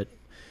Facebook, but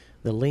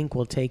the link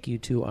will take you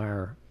to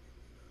our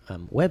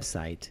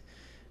website,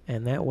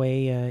 and that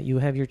way you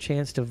have your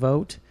chance to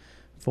vote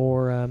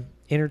for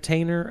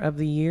Entertainer of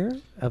the Year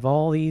of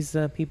all these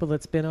people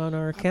that's been on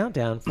our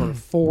countdown for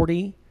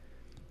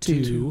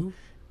 42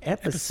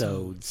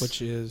 episodes.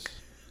 Which is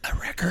a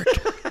record.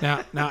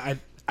 Now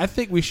I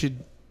think we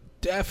should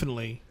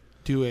definitely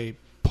do a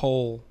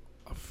poll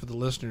for the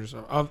listeners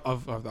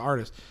of the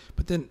artist.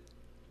 But then,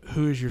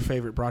 who is your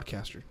favorite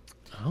broadcaster?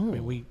 Oh. I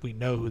mean, we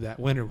know who that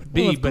winner would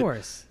be. Well, of but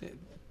course.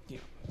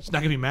 It's not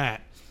going to be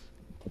Matt.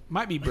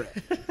 Might be Brett.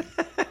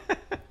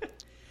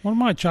 What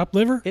am I, chopped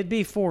liver? It'd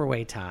be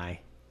 4-way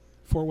tie.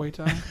 4-way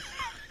tie?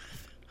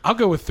 I'll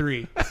go with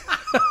 3.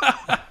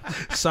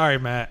 Sorry,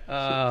 Matt.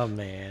 Oh,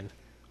 man.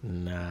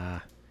 Nah.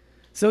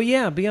 So,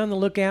 yeah, be on the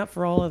lookout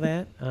for all of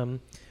that.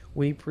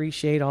 We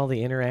appreciate all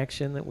the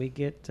interaction that we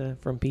get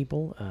from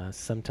people,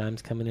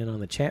 sometimes coming in on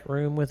the chat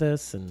room with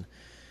us and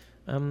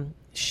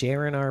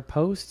sharing our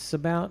posts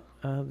about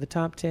the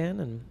top 10,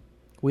 and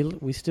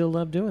we still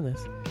love doing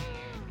this.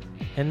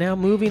 And now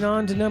moving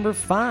on to number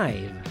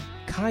 5,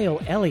 Kyle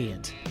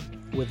Elliott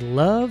with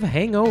Love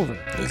Hangover.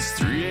 It's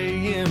 3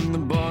 a.m., the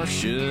bar's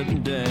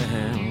shutting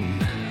down,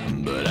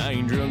 but I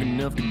ain't drunk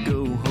enough to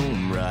go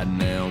home right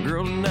now.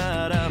 Girl,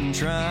 tonight I'm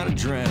trying to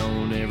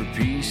drown every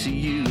piece of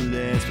you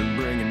that's been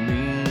bringing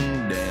me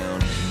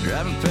down.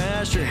 Driving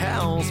past your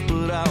house,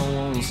 but I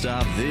won't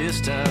stop this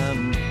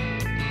time.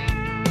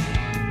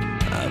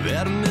 I've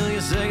had a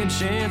million second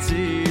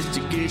chances to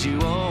get you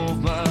off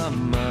my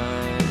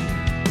mind.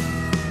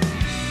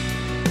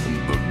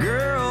 But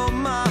girl,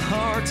 my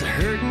heart's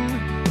hurting.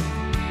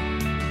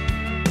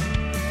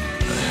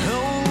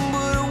 Oh,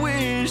 but I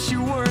wish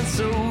you weren't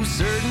so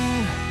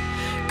certain.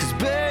 'Cause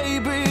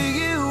baby,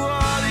 you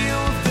are the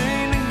only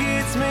thing that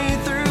gets me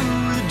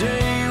through the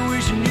day.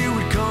 Wishing you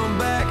would come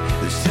back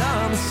this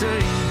time to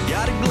say,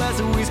 got a glass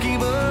of whiskey,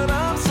 but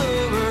I'm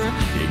sober.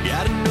 You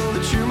gotta know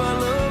that you're my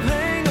love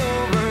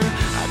hangover.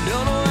 I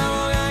don't know how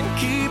long I can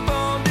keep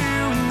on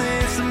doing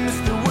this. I miss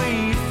the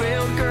way it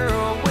felt,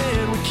 girl,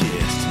 when we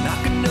kissed.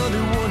 Knock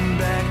another one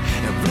back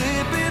and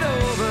flip it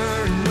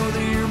over. Know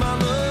that you're my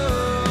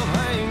love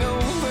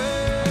hangover.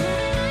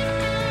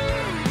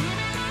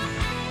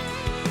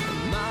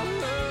 My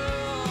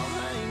love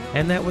hangover.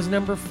 And that was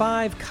number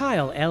 5,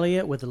 Kyle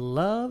Elliott with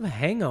Love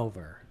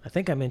Hangover. I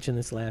think I mentioned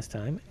this last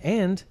time.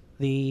 And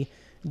the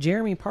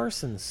Jeremy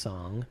Parsons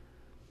song,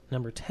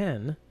 number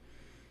 10.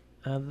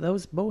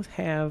 Those both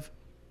have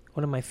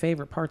one of my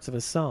favorite parts of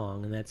a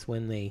song, and that's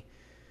when they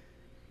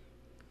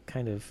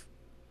kind of,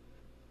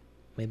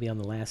 maybe on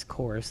the last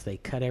chorus, they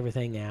cut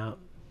everything out.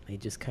 They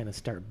just kind of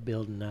start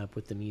building up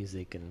with the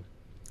music, and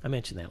I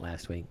mentioned that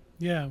last week.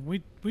 Yeah,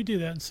 we do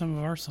that in some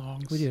of our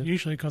songs. We do.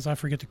 Usually because I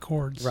forget the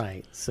chords.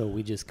 Right, so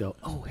we just go,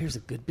 oh, here's a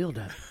good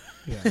build-up.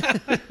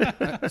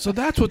 Yeah. So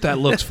that's what that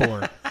looks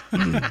for.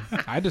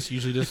 I just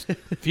usually just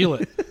feel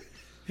it.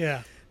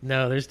 Yeah.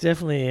 No, there's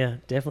definitely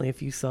a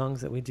few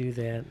songs that we do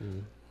that,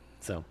 and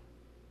so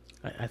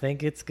I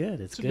think it's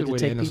good. It's a good to way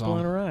to take end a people song.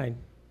 on a ride.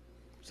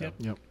 So.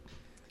 Yep.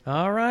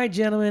 All right,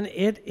 gentlemen,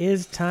 it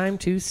is time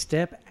to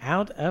step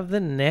out of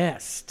the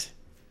nest.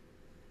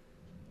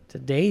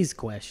 Today's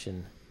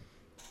question: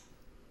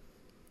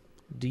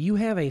 do you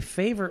have a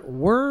favorite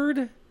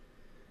word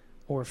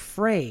or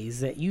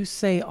phrase that you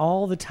say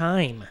all the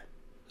time?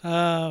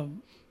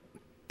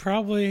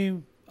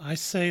 Probably, I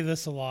say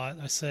this a lot.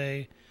 I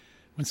say,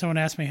 when someone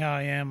asks me how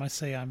I am, I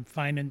say I'm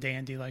fine and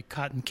dandy like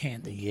cotton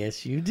candy.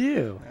 Yes, you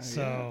do.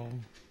 So,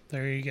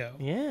 there you go.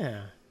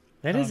 Yeah,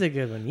 that is a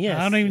good one. Yes,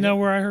 I don't even know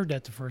where I heard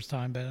that the first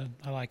time, but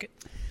I like it.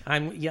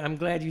 I'm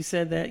glad you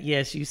said that.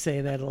 Yes, you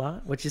say that a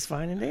lot, which is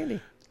fine and dandy.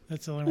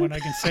 That's the only one I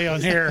can say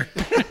on here.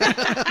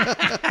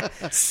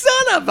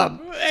 Son of a...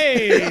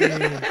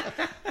 Hey!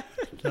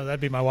 No, that'd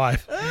be my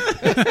wife.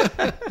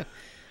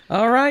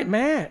 All right,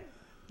 Matt.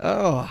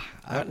 Oh.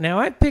 Now,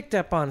 I picked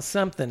up on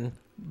something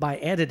by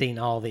editing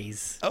all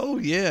these. Oh,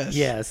 yes.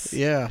 Yes.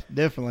 Yeah,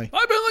 definitely.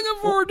 I've been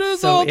looking forward to this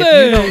So all if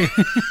day.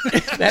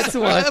 That's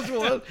what. That's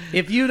what.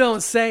 If you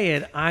don't say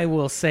it, I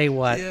will say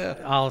what.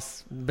 Yeah.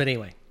 But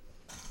anyway.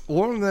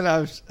 One that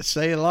I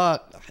say a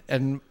lot,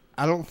 and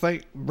I don't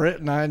think Brett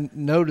and I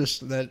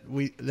noticed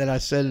that I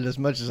said it as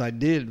much as I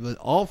did, but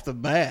off the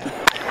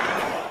bat.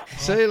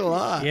 Say it a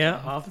lot.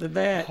 Yeah, off the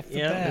bat.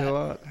 Yeah, a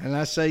lot. And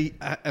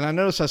I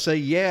notice I say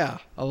yeah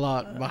a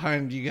lot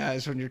behind you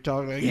guys when you're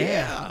talking. Like,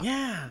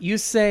 yeah. You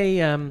say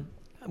I'm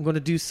going to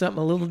do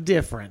something a little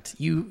different.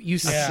 You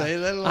say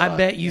that a lot. I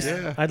bet you.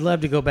 Yeah. I'd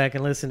love to go back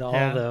and listen to all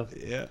the.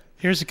 Yeah.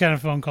 Here's the kind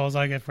of phone calls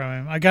I get from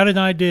him. I got an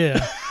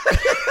idea.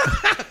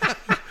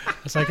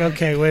 It's like,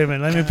 okay, wait a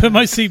minute. Let me put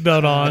my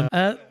seatbelt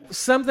on.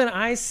 Something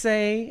I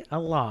say a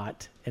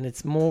lot, and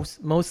it's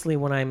mostly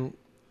when I'm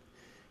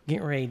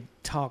getting ready to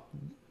talk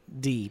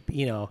deep.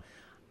 You know,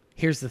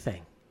 here's the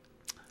thing.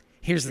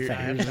 Here's the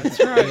thing.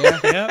 That's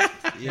right. Yep.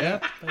 Yeah,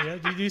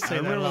 you do say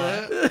that a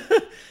lot.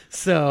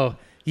 So,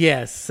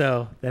 yes.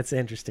 So, that's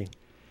interesting.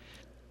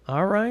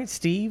 All right,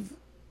 Steve.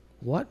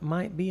 what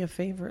might be a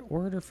favorite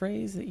word or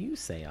phrase that you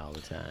say all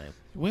the time?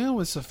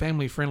 Well, it's a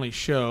family-friendly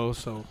show,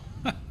 so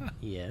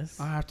yes,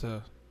 I have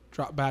to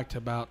drop back to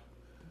about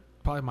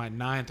probably my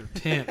 9th or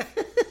 10th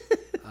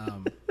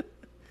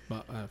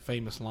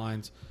famous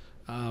lines.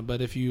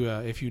 But if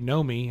you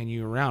know me and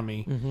you're around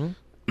me,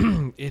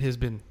 it has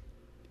been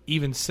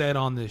even said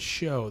on this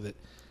show that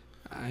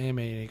I am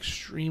an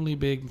extremely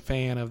big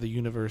fan of the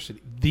University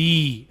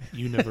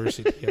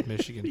of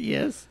Michigan.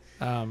 Yes.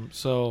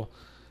 So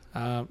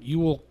you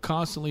will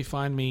constantly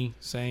find me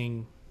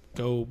saying,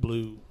 "Go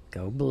Blue."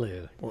 Go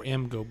Blue. Or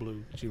Go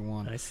Blue, if you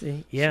want. I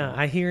see. Yeah, so.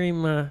 I hear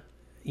him,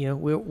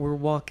 we're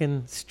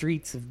walking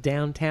streets of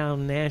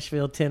downtown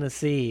Nashville,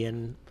 Tennessee,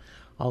 and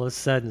all of a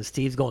sudden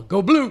Steve's going,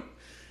 "Go Blue!"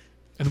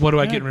 And what do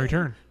I get in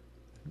return?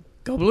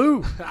 Go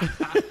Blue.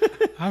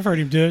 I've heard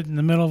him do it in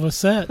the middle of a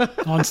set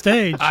on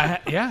stage. I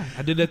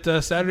did it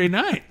Saturday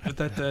night with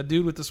that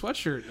dude with the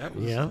sweatshirt. That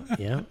was...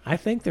 Yeah. I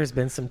think there's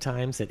been some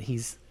times that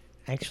he's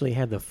actually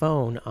had the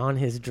phone on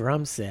his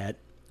drum set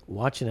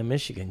watching a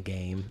Michigan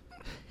game,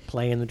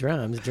 playing the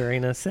drums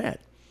during a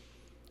set.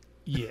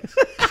 Yes.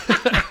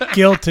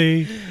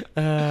 Guilty.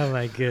 Oh,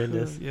 my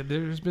goodness. Yeah,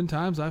 there's been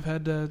times I've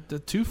had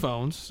the two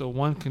phones, so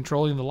one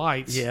controlling the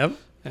lights. Yep.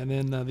 And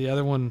then the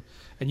other one,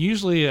 and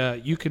usually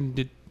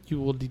you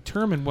will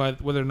determine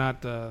whether or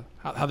not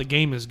how the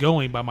game is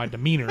going by my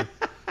demeanor.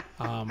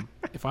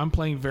 If I'm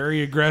playing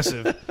very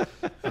aggressive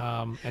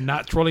and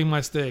not twirling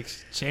my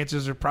sticks,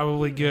 chances are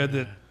probably good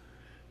that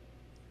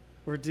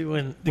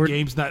the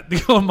game's not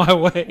going my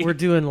way. We're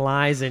doing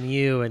Lies and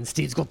You, and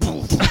Steve's going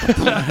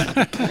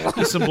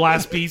just some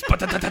blast beats.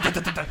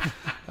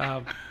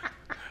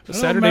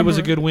 Saturday was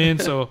a good win,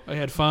 so I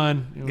had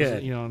fun. It was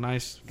good. A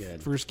nice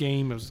first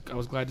game. I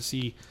was glad to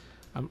see.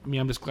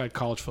 I'm just glad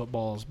college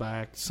football is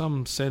back.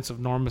 Some sense of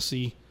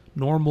normalcy.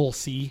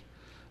 It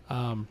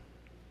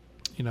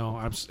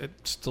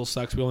still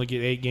sucks. We only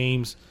get 8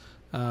 games.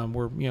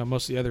 Where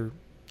most of the other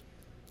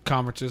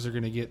conferences are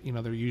going to get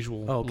their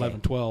usual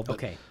 11, 12.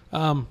 But,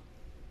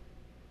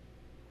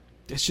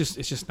 it's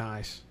just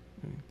nice.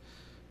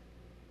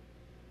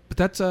 But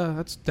that's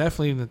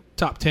definitely in the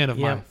top 10 of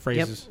my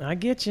phrases. Yep, I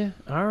get you.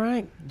 All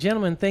right,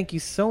 gentlemen, thank you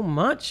so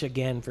much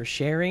again for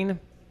sharing.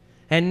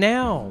 And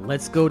now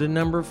let's go to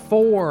number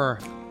 4,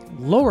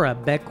 Laura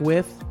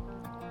Beckwith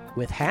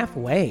with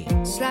Halfway.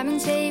 Slamming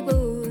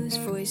tables,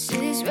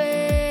 voices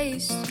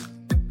raised.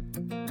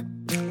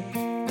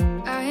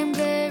 I am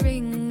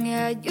glaring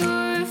at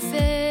your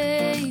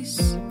face.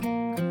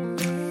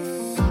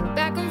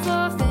 Back and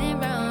forth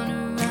and round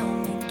and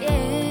round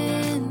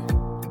again.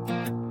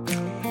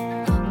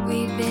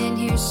 We've been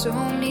here so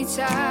many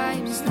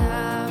times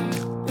now.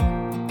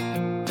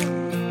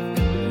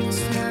 This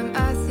time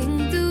I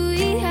think that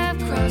we have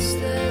crossed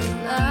the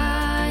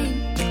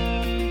line.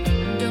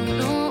 Don't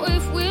know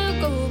if we'll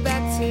go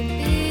back to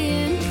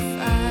being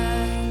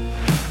fine.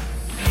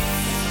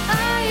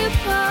 I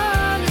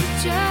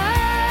apologize.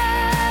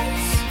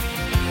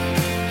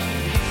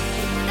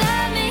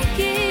 Let me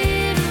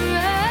get it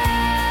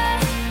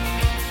right.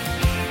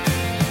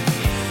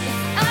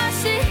 If I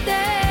said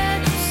that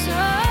I'm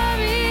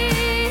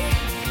sorry,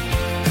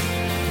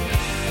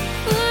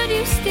 would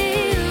you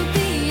still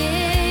be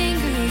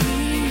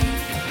angry?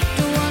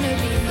 Don't wanna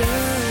be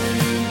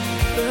burning,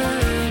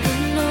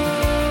 no.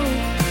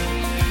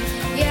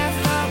 Yeah, I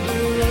thought we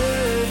were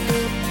worth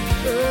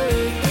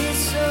it,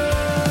 so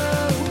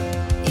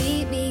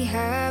meet me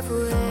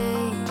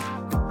halfway.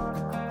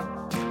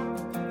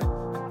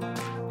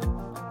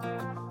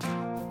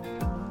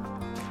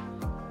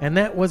 And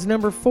that was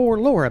number 4,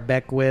 Laura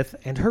Beckwith,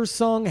 and her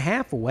song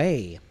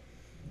Halfway.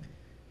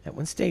 That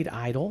one stayed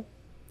idle.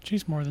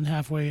 She's more than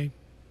halfway.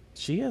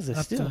 She is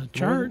up still the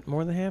chart.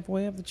 more than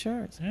halfway up the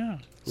charts. Yeah.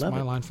 It's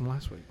my line from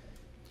last week.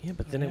 Yeah,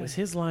 but then it was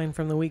his line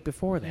from the week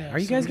before that. Yeah, Are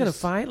you so guys we going to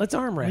just- fight? Let's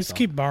arm wrestle. Let's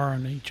keep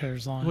borrowing each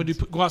other's lines. Would you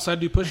go outside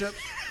and do push-ups?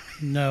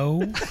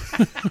 No.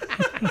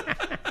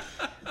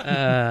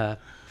 Well,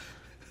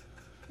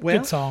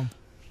 Good song.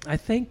 I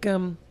think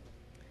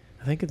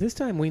at this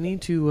time we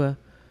need to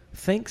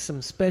thank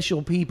some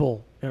special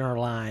people in our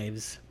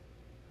lives.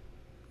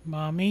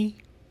 Mommy,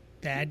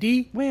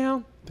 Daddy.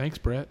 Well, thanks,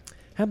 Brett.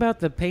 How about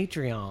the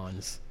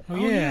Patreons? Oh,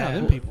 yeah.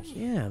 them people.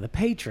 Yeah, the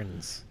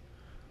patrons.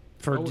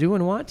 For Oh.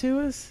 doing what to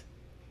us?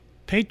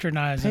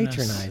 Patronizing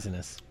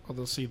us. Well,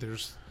 they'll see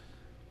there's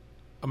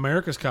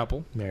America's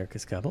Couple.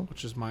 America's Couple.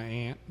 Which is my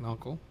aunt and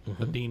uncle,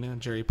 Mhm. Adina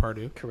and Jerry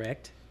Pardue.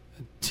 Correct.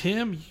 And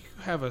Tim, you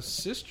have a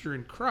sister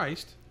in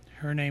Christ.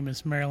 Her name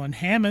is Marilyn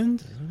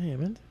Hammond. Marilyn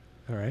Hammond.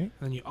 All right. And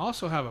then you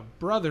also have a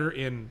brother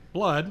in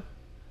blood.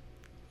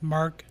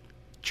 Mark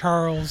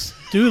Charles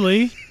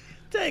Dooley.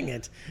 Dang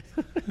it.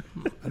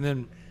 And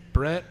then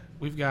Brett,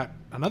 we've got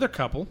another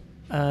couple.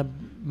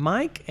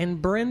 Mike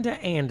and Brenda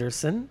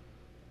Anderson.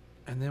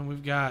 And then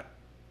we've got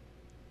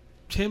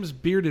Tim's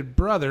bearded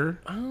brother.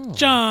 Oh.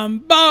 John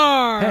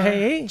Barr.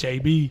 Hey.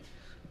 JB.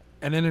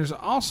 And then there's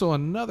also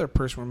another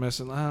person we're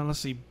missing. Let's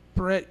see.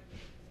 Brett.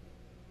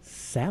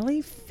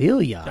 Sally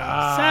Filia.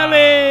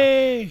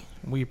 Sally.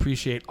 We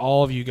appreciate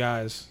all of you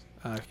guys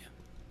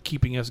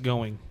keeping us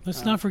going.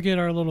 Let's not forget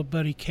our little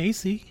buddy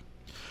Casey.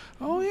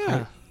 Oh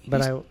yeah,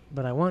 But I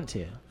want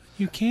to.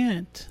 You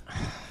can't.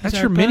 that's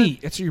He's your our mini. bud.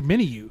 That's your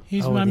mini you.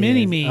 He's Oh, my it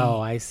mini is. me. Oh,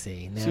 I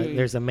see. Now See,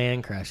 there's a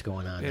man crush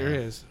going on. There now.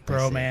 is.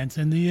 Bromance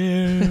in the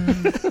air.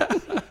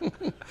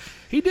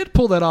 He did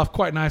pull that off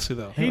quite nicely,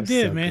 though. He was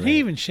did, so man. great. He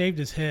even shaved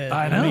his head.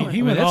 I know. He I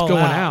mean, went that's all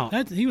going out.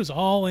 out. He was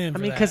all in. I for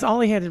mean, that. because all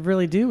he had to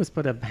really do was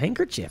put a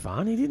handkerchief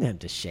on. He didn't have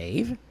to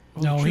shave.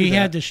 No, true he that.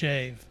 had to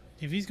shave.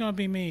 If he's gonna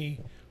be me,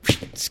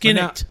 skin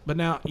it. But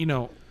now,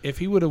 if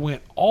he would have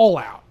went all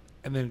out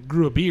and then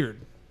grew a beard,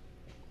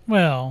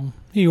 Well,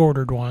 he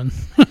ordered one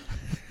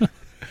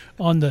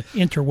on the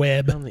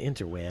interweb. On the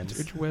interwebs.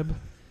 interweb.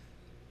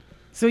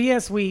 So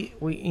yes, we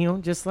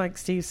just like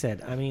Steve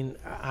said. I mean,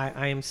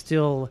 I am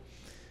still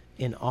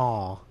in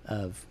awe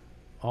of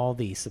all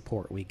the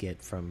support we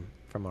get from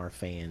our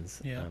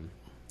fans. Yeah.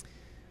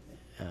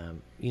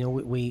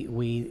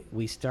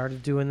 We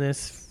started doing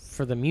this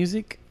for the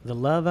music, the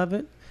love of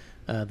it,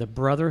 the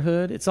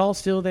brotherhood. It's all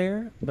still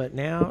there, but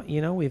now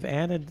we've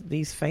added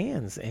these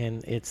fans,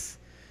 and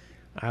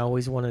I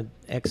always want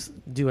to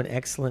do an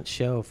excellent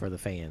show for the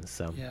fans.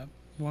 So Yeah,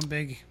 one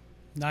big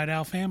Night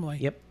Owl family.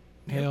 Yep.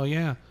 Hell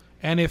yeah.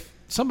 And if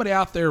somebody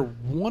out there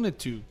wanted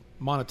to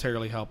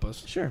monetarily help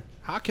us, sure.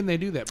 How can they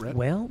do that, Brett?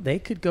 Well, they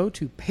could go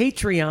to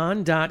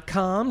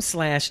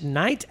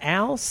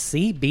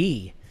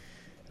patreon.com/nightowlcb.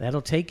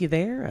 That'll take you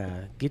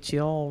there, get you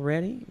all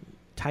ready.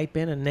 Type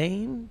in a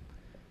name.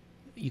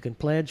 You can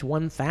pledge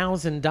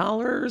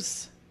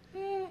 $1,000.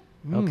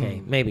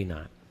 Okay, maybe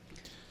not.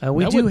 That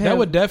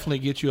would definitely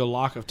get you a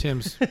lock of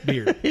Tim's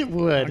beard. It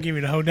would. I'll give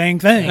you the whole dang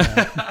thing.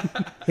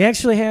 We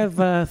actually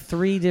have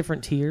 3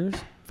 different tiers: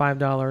 $5,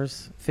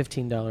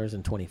 $15,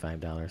 and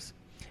 $25.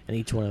 And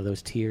each one of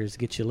those tiers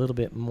gets you a little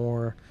bit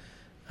more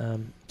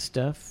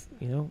stuff.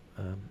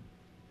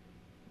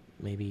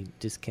 Maybe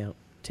discount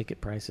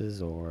ticket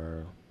prices,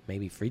 or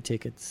maybe free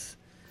tickets,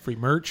 Free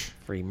merch.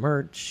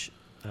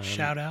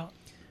 Shout out.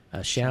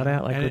 A shout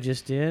out like And we it-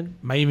 just did.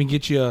 May even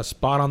get you a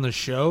spot on the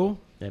show.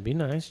 That'd be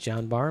nice.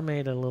 John Barr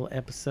made a little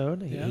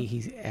episode. Yeah.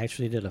 He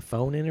actually did a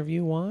phone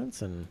interview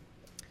once, and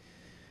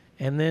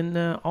then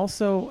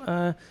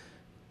also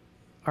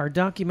our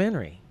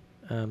documentary.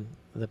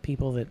 The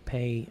people that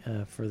pay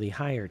for the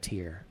higher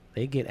tier,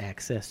 they get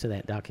access to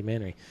that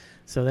documentary.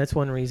 So that's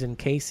one reason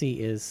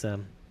Casey is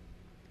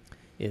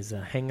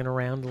hanging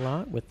around a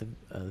lot with the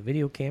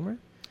video camera.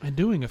 And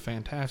doing a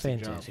fantastic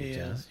job. Fantastic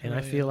job. Yes, And I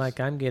really feel is. like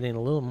I'm getting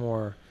a little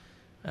more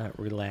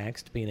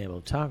relaxed being able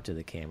to talk to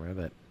the camera,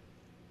 but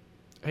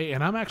Hey,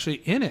 and I'm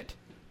actually in it.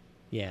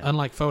 yeah.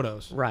 Unlike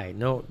photos. Right.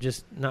 No,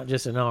 not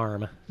just an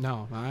arm.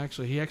 No,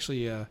 he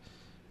actually, in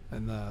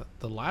the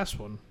last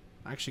one,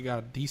 I actually got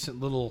a decent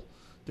little,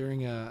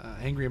 during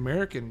Angry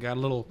American, got a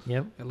little,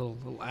 Yep. a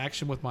little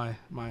action with my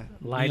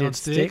Lighted neon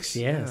sticks,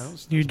 Yeah, yes. that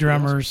was You pretty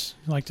drummers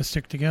like to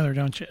stick together,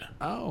 don't you?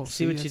 awesome. Oh,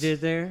 See what you that's- did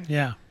there?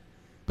 Yeah.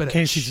 But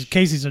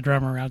Casey's a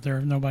drummer out there.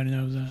 If nobody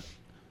knows that.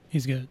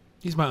 He's good.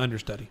 he's my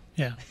understudy.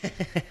 Yeah.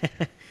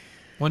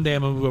 One day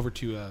I'm gonna move over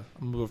to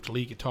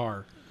lead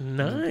guitar. and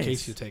Nice.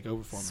 Casey will take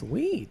over for me.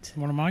 Sweet.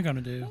 What am I going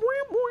to do?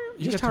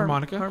 You got the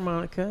harmonica.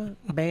 Harmonica,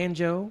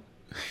 banjo,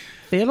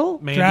 fiddle.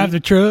 Mandy. Drive the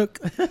truck.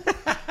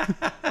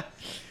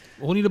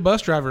 We'll need a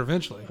bus driver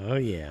eventually. Oh,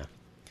 yeah.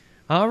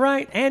 All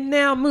right. And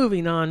now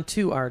moving on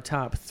to our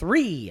top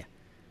 3.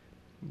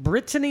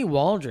 Brittany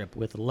Waldrop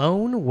with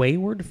Lone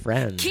Wayward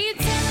Friend. Keep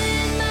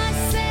telling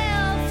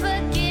myself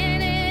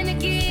again and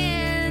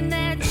again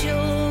that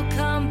you'll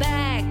come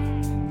back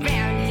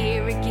round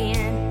here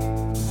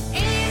again.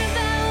 Ain't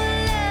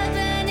about love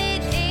and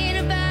it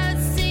ain't about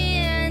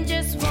sin.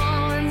 Just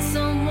want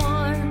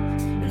someone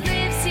who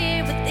lives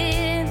here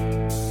within,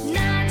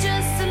 not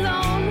just a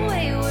lone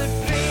wayward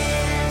friend.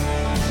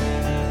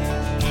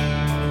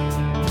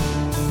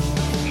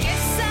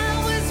 Guess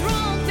I was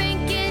wrong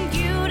thinking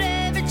you'd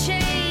ever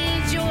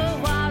change. You're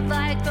wild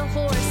like the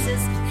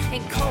horses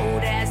and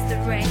cold as the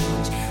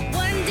range.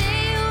 One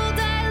day you'll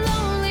die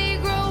lonely,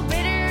 grow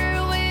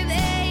bitter with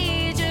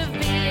age of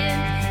being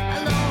a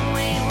lone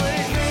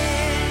wayward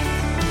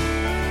friend.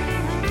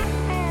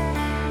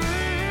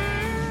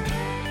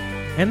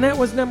 And that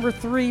was number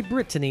 3,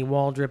 Brittany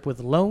Waldrop with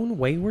Lone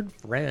Wayward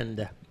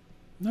Friend.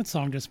 That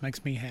song just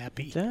makes me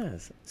happy. It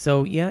does.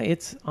 So, yeah,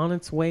 it's on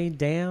its way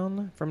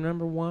down from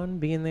number 1,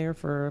 being there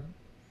for a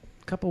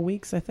couple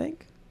weeks, I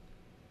think.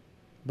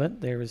 But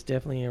there was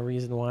definitely a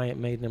reason why it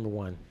made number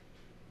 1.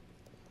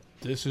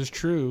 This is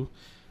true,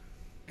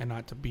 and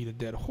not to beat a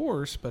dead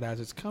horse, but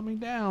as it's coming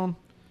down,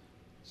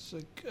 it's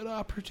a good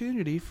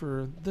opportunity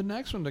for the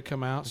next one to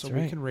come out, so That's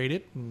we right. can rate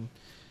it. And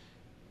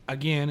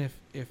again,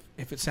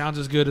 if it sounds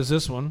as good as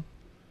this one,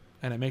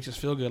 and it makes us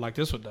feel good like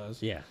this one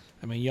does, Yeah.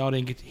 I mean, y'all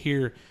didn't get to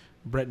hear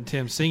Brett and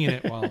Tim singing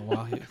it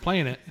while he was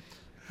playing it.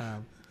 I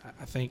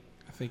think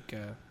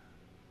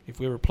if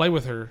we ever play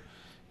with her,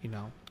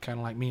 kind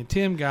of like me and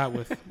Tim got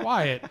with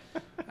Wyatt,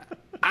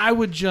 I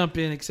would jump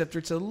in, except for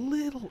it's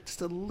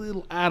just a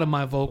little out of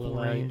my vocal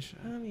Well, range.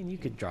 I mean, you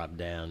could drop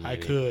down. I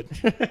maybe. could.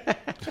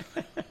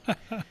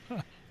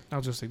 I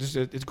was just saying,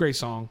 it's a great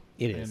song.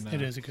 It is. And,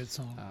 It is a good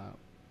song.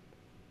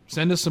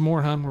 Send us some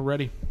more, hon. We're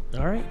ready.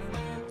 All right.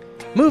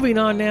 Moving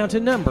on now to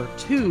number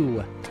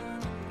 2.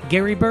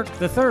 Gary Burke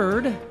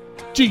III.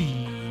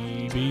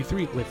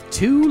 GB3. With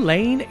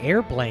Two-Lane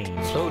Airplane.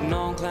 Floating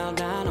on cloud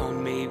 9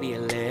 on maybe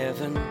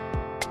 11.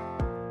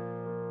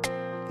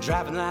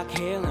 Driving like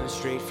hell and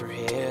straight for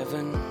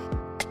heaven.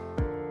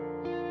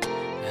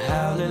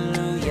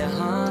 Hallelujah,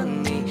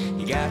 honey.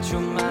 You got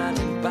your mind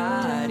and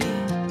body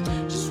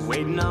just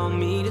waiting on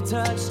me to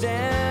touch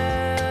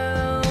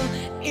down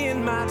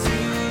in my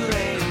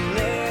two-lane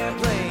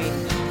airplane.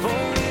 4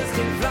 wheels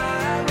can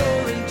fly,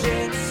 rolling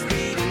jet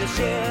speed in the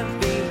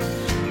Chevy.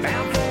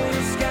 Bound for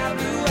your sky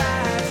blue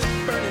eyes,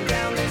 burning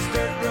down this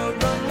dirt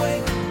road runway.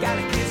 Got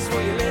a kiss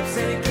for your lips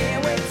and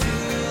can't wait.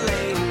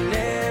 Two-lane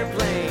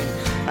airplane,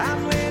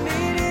 I'm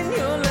landing in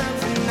your love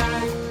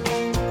tonight.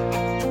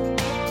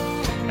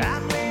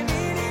 I'm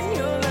landing in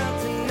your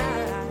love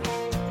tonight.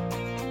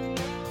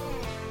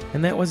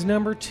 And that was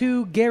number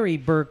 2, Gary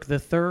Burke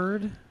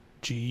III.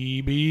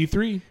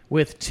 GB3.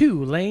 With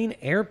Two-Lane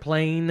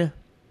Airplane.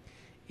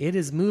 It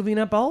is moving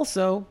up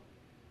also.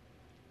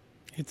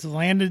 It's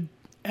landed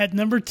at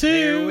number 2.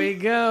 There we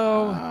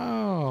go.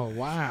 Oh,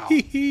 wow.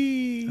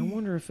 I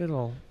wonder if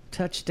it'll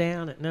touch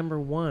down at number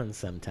 1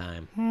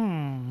 sometime.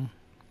 I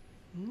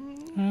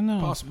don't know.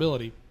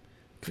 Possibility.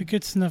 If it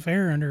gets enough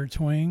air under its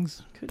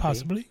wings, Could be.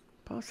 possibly.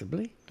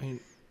 Possibly. I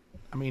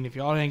mean, if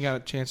y'all ain't got a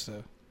chance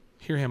to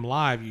hear him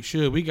live, you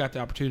should. We got the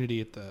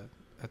opportunity at the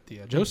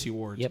Josie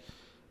Awards. Yep.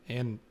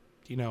 And,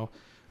 you know,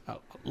 a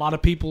lot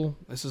of people,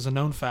 this is a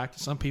known fact,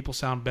 some people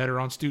sound better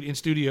in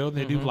studio than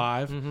they do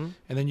live. And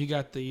then you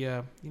got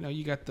the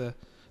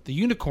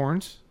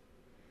unicorns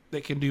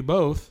that can do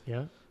both.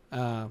 Yeah.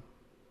 And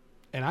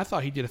I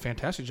thought he did a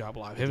fantastic job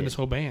live, him and his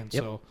whole band.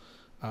 Yep. So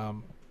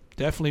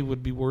definitely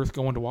would be worth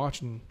going to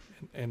watch and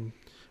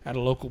at a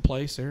local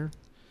place there.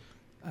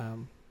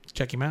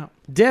 Check him out.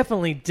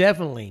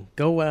 Definitely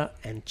go out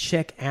and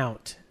check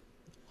out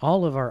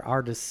all of our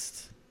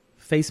artists'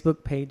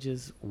 Facebook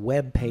pages,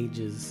 web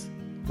pages,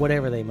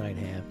 whatever they might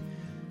have.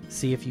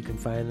 See if you can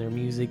find their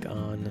music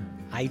on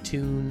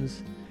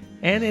iTunes.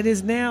 And it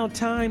is now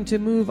time to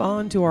move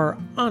on to our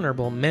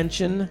honorable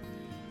mention.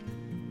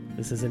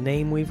 This is a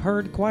name we've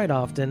heard quite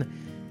often.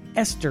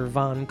 Esther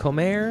Van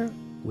Comer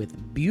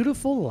with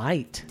Beautiful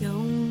Light.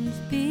 Don't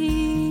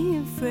be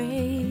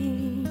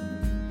afraid.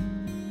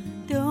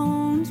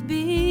 Don't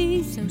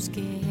be so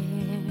scared.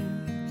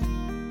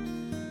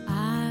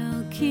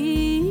 I'll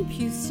keep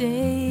you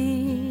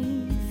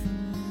safe.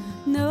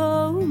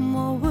 No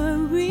more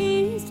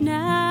worries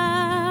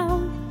now.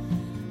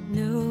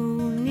 No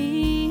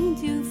need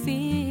to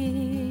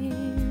fear.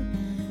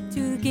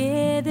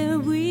 Together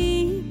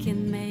we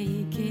can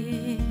make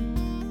it.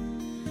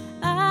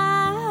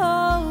 I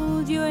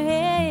hold your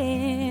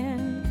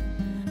hand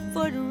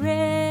for the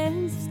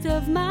rest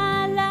of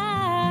my life.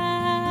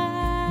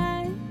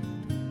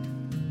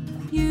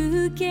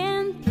 You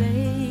can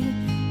play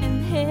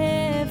and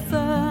have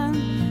fun.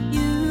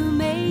 You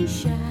may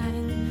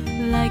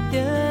shine like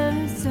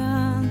the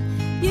sun.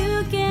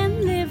 You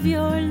can live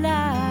your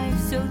life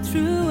so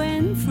true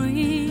and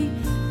free.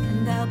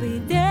 And I'll be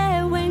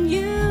there when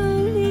you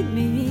need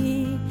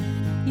me.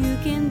 You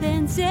can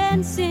dance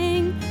and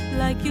sing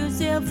like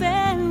yourself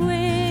and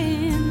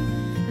win.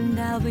 And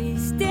I'll be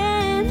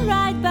standing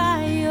right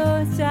by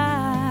your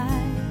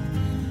side.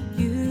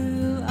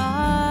 You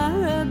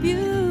are a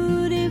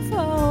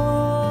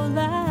beautiful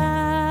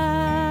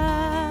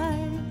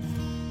life.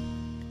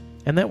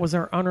 And that was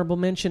our honorable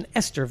mention,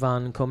 Esther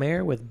Van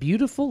Comer with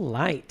Beautiful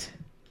Light.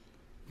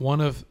 One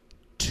of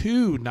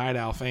 2 Night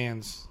Owl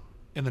fans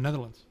in the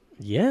Netherlands.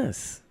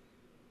 Yes.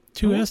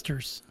 2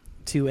 Esthers.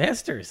 2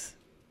 Esthers.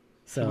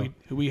 So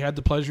Who we had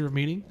the pleasure of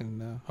meeting,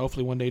 and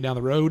hopefully one day down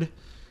the road,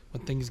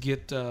 when things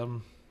get,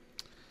 dare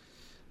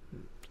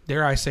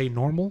I say,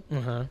 normal,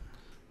 it'd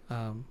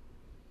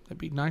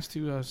be nice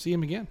to see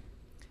him again.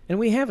 And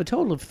we have a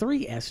total of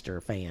 3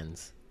 Esther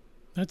fans.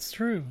 That's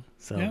true.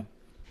 So Yep.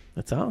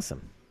 that's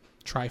awesome.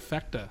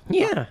 Trifecta.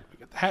 Yeah.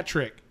 Hat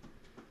trick.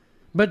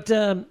 But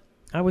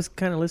I was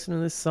kind of listening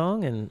to this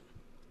song, and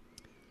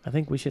I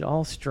think we should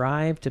all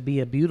strive to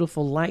be a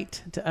beautiful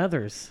light to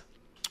others.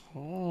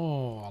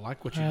 Oh, I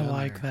like what you're I doing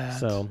like there. that.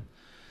 So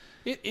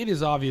It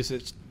is obvious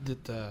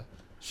that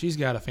she's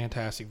got a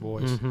fantastic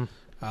voice.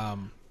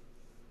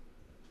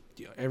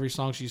 Every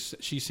song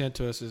she sent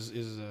to us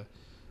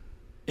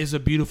is a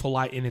beautiful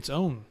light in its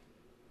own.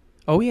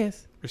 Oh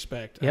yes,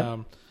 respect. Yep.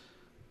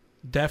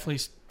 Definitely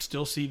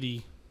still see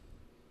the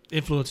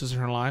influences in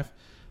her life,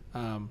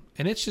 and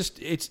it's just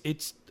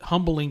it's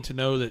humbling to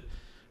know that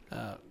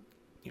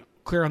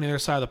clear on the other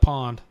side of the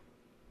pond,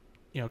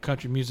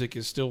 country music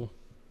is still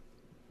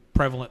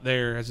prevalent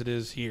there as it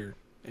is here,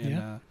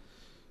 and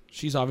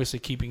she's obviously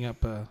keeping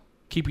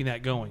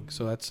that going.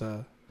 So that's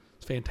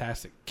it's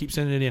fantastic. Keep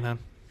sending it in, hon.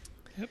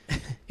 Yep.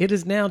 It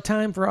is now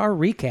time for our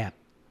recap.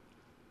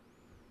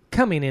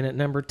 Coming in at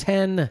number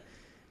 10,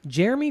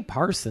 Jeremy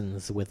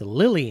Parsons with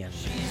Lillian.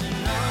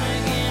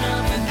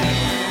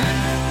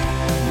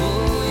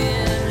 Oh,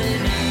 yeah,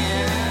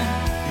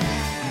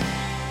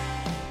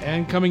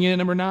 And coming in at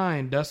number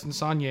 9, Dustin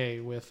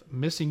Saunier with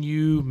Missing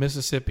You,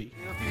 Mississippi.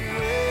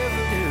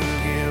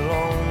 Get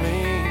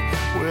lonely,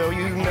 well,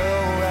 you know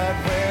right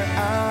where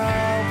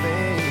I'll be,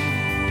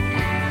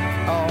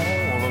 all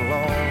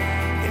alone,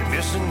 and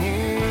missing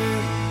you,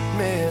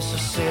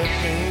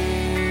 Mississippi.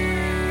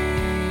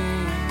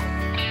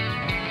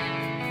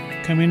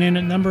 Coming in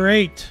at number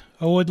 8,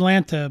 Oh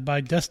Atlanta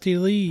by Dusty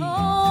Lee.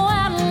 Oh,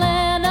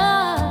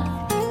 Atlanta,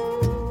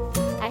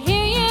 I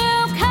hear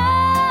you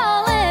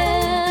calling.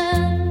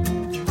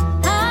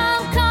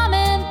 I'm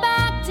coming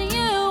back to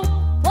you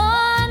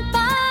one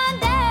fine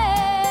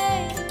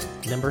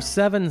day. Number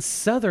 7,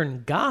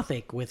 Southern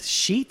Gothic with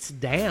Sheets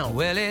Down.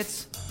 Well,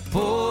 it's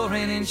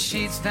pouring in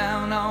sheets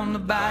down on the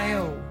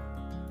bayou,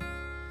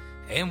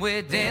 and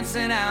we're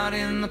dancing out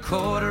in the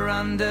quarter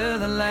under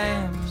the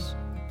lamps.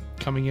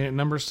 Coming in at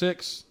number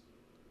 6,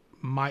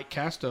 Mike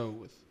Casto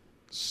with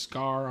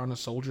Scar on a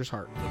Soldier's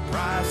Heart. The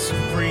price of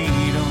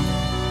freedom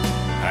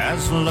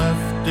has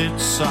left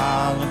its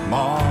silent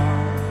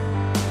mark,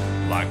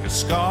 like a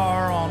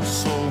scar on a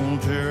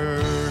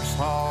soldier's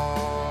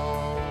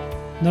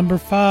heart. Number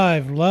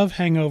 5, Love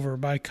Hangover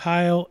by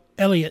Kyle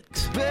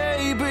Elliott.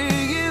 Baby,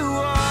 you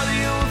are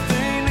the only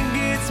thing that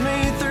gets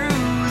me through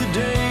the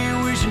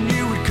day. Wishing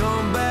you would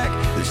come back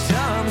this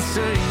time and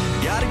say,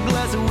 got a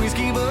glass of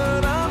whiskey,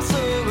 but I'm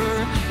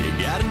sober. You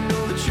gotta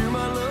know that you're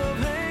my love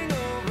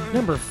hangover.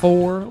 Number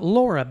 4,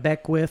 Laura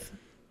Beckwith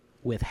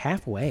with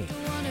Halfway.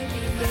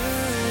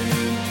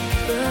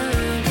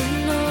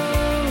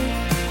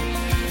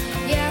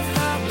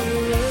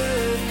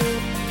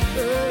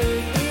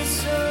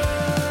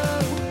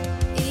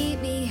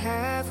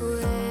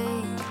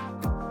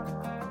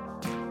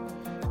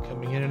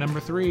 Coming in at number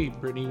 3,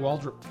 Brittany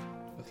Waldrop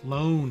with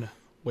Lone,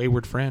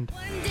 Wayward Friend.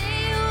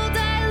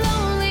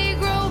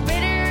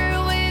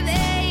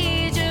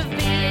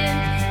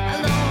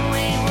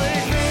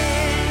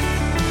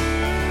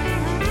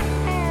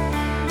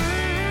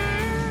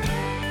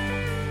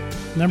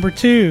 Number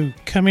 2,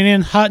 coming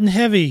in hot and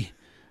heavy,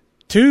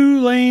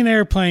 Two-Lane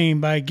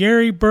Airplane by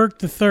Gary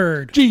Burke III.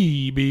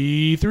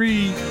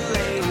 GB3.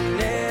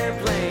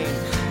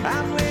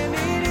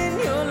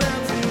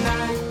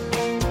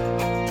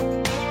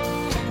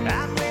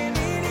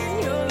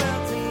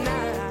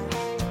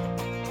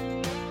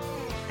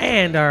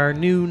 And our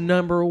new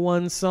number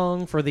 1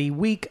 song for the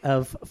week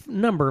of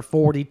number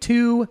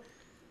 42,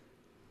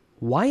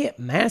 Wyatt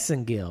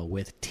Massengill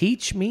with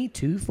Teach Me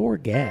to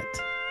Forget.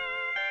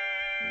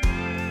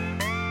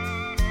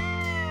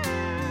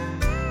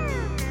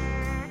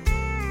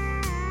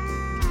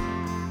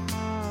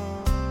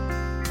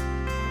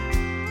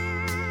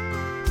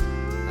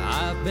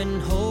 I've been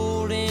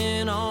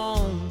holding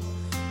on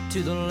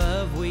to the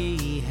love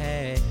we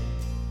had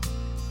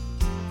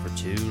for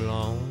too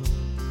long.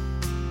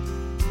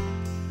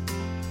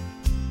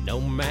 No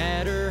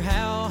matter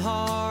how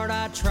hard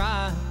I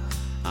try,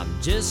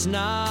 I'm just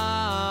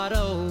not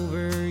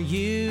over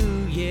you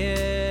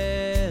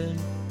yet.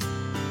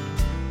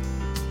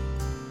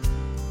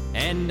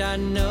 And I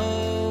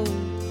know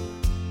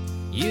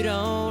you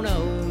don't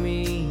owe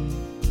me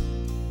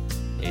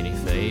any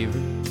favors,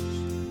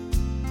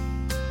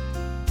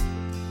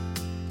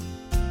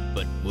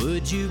 but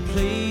would you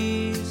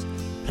please,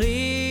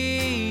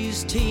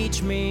 please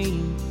teach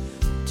me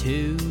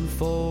to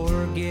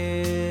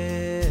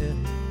forget?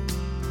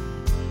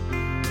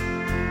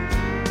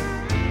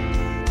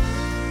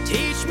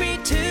 Teach me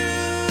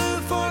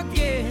to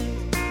forget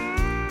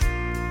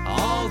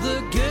all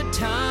the good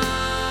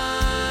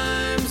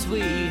times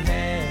we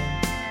had,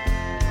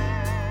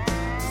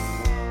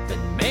 but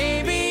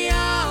maybe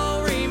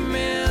I'll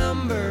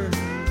remember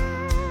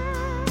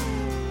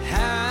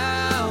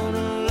how to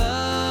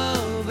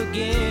love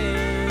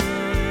again.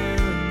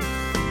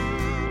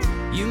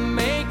 You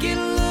make it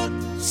look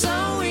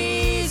so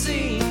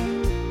easy,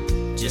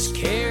 just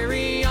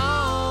carry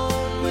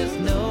on with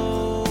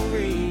no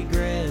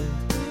regret.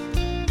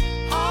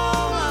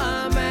 All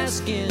I'm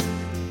asking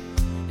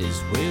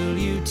is, will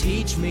you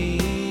teach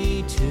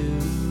me to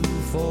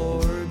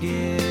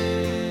forget?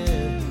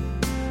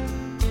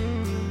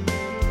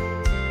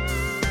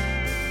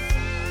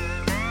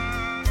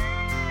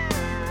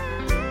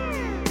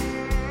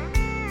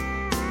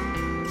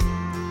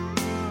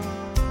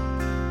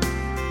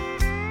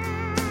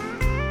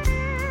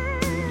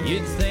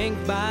 You'd think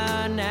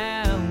by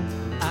now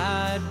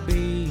I'd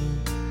be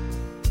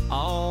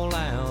all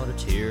out of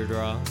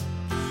teardrops.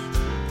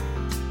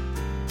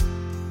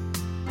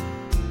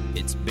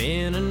 It's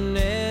been a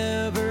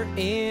never-ending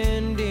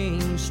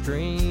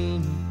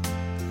stream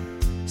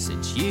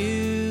since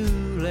you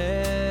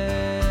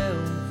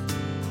left.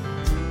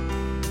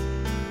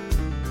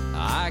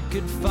 I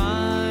could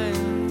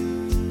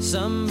find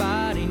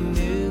somebody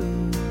new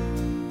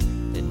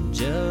and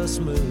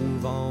just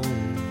move on.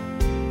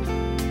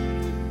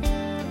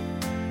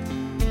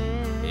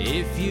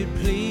 If you'd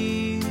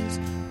please,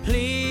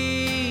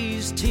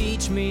 please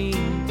teach me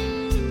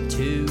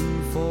to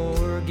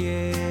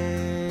forget.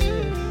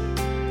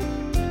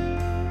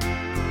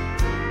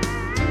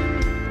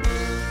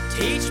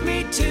 Teach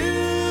me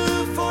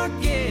to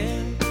forget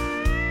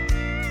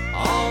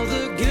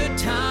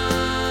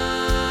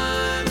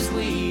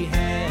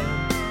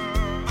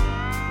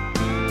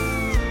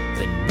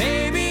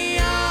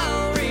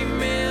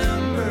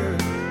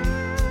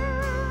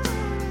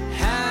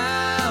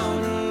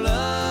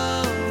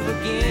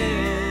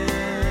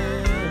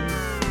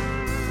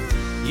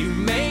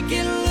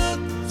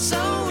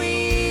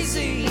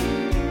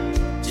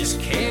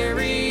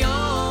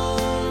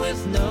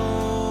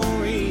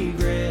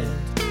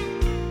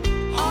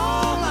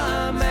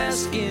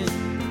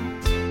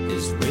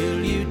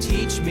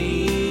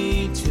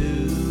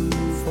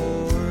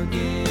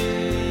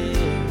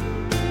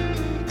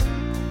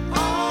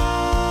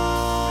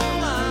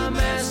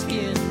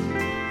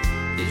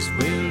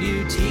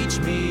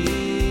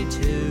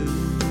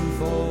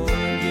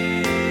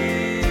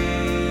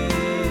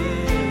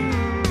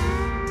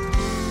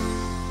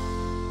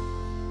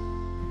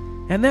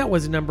And that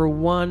was number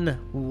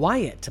 1,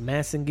 Wyatt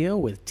Massengill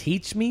with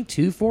Teach Me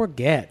to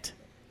Forget.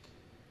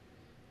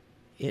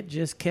 It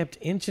just kept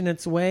inching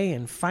its way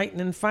and fighting,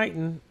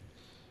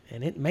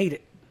 and it made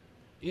it.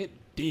 It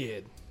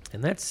did.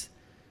 And that's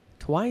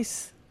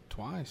twice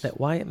that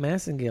Wyatt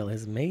Massengill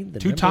has made the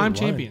two-time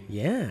number 1. champion.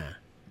 Yeah.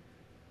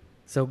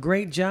 So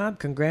great job.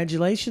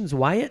 Congratulations,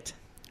 Wyatt.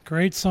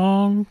 Great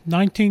song.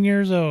 19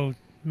 years old.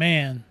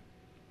 Man.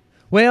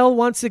 Well,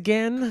 once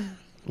again,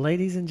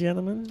 ladies and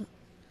gentlemen,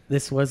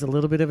 this was a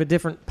little bit of a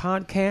different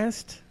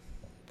podcast.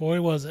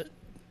 Boy, was it.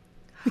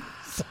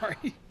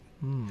 Sorry.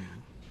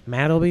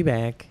 Matt will be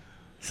back.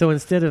 So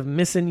instead of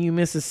Missing You,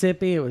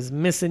 Mississippi, it was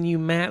Missing You,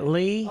 Matt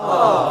Lee.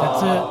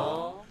 That's it.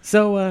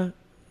 So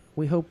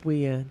we hope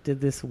we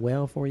did this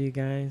well for you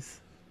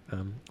guys.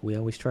 We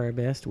always try our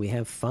best. We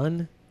have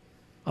fun.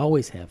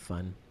 Always have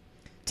fun.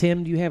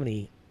 Tim, do you have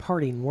any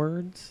parting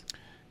words?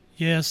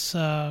 Yes.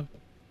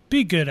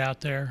 Be good out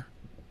there.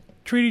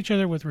 Treat each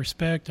other with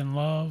respect and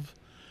love.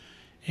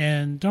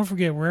 And don't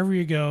forget, wherever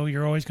you go,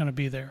 you're always going to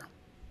be there.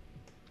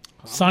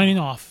 Signing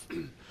off.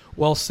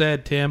 Well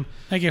said, Tim.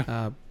 Thank you.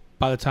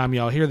 By the time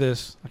y'all hear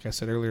this, like I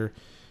said earlier,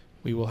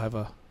 we will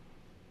have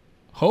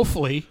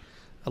hopefully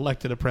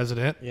elected a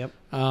president. Yep.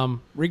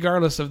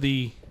 Regardless of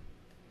the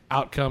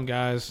outcome,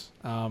 guys,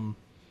 I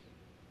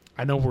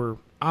know where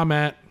I'm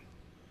at.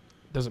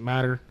 Doesn't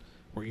matter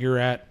where you're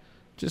at.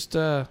 Just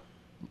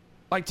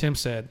like Tim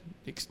said,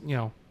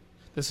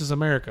 this is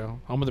America,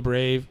 home of the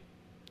brave,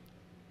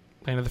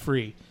 land of the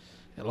free.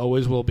 It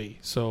always will be.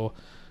 So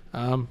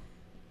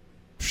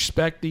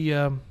respect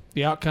the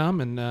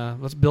outcome,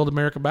 and let's build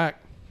America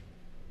back.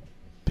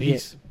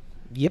 Peace.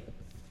 Yep,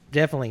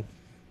 definitely.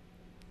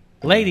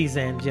 Ladies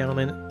and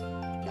gentlemen,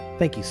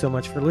 thank you so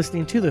much for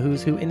listening to the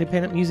Who's Who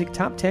Independent Music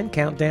Top 10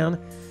 Countdown.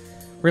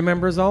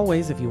 Remember, as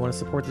always, if you want to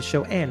support the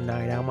show and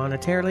Night Owl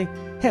monetarily,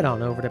 head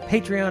on over to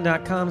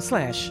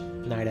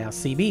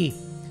patreon.com/NightOwlCB.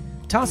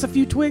 Toss a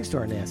few twigs to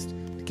our nest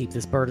to keep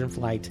this bird in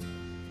flight.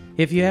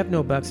 If you have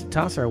no bucks to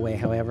toss our way,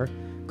 however,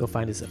 go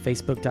find us at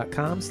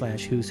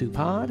facebook.com/Who's Who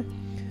Pod,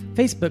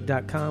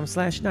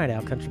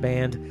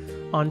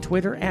 facebook.com/NightOwlCountryBand, on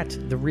Twitter at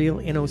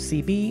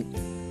TheRealNOCB,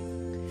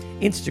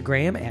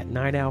 Instagram at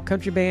Night Owl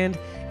Country Band,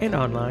 and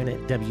online at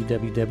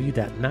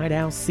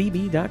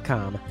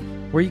www.nightowlcb.com,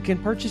 where you can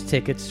purchase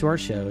tickets to our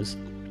shows,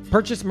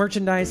 purchase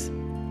merchandise,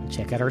 and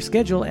check out our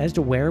schedule as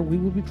to where we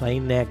will be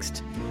playing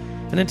next.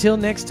 And until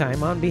next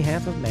time, on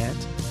behalf of Matt,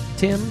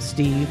 Tim,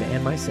 Steve,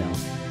 and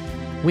myself,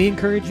 we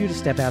encourage you to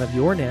step out of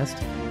your nest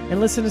and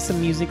listen to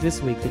some music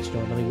this week that you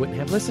normally wouldn't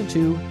have listened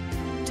to.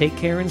 Take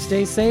care and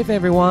stay safe,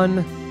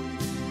 everyone.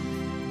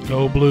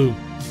 Go Blue.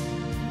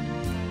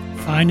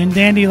 Fine and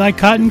dandy like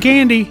cotton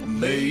candy.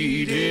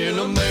 Made in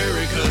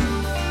America.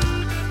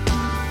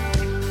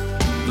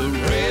 The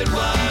red,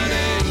 white,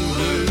 and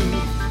blue.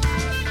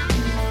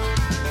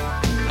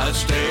 I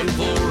stand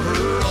for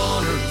her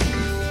honor.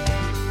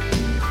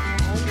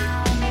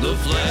 The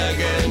flag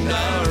and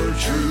our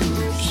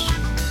troops.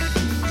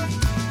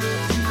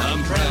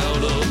 I'm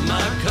proud of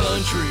my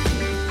country.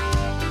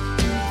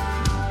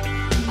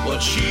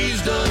 What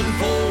she's done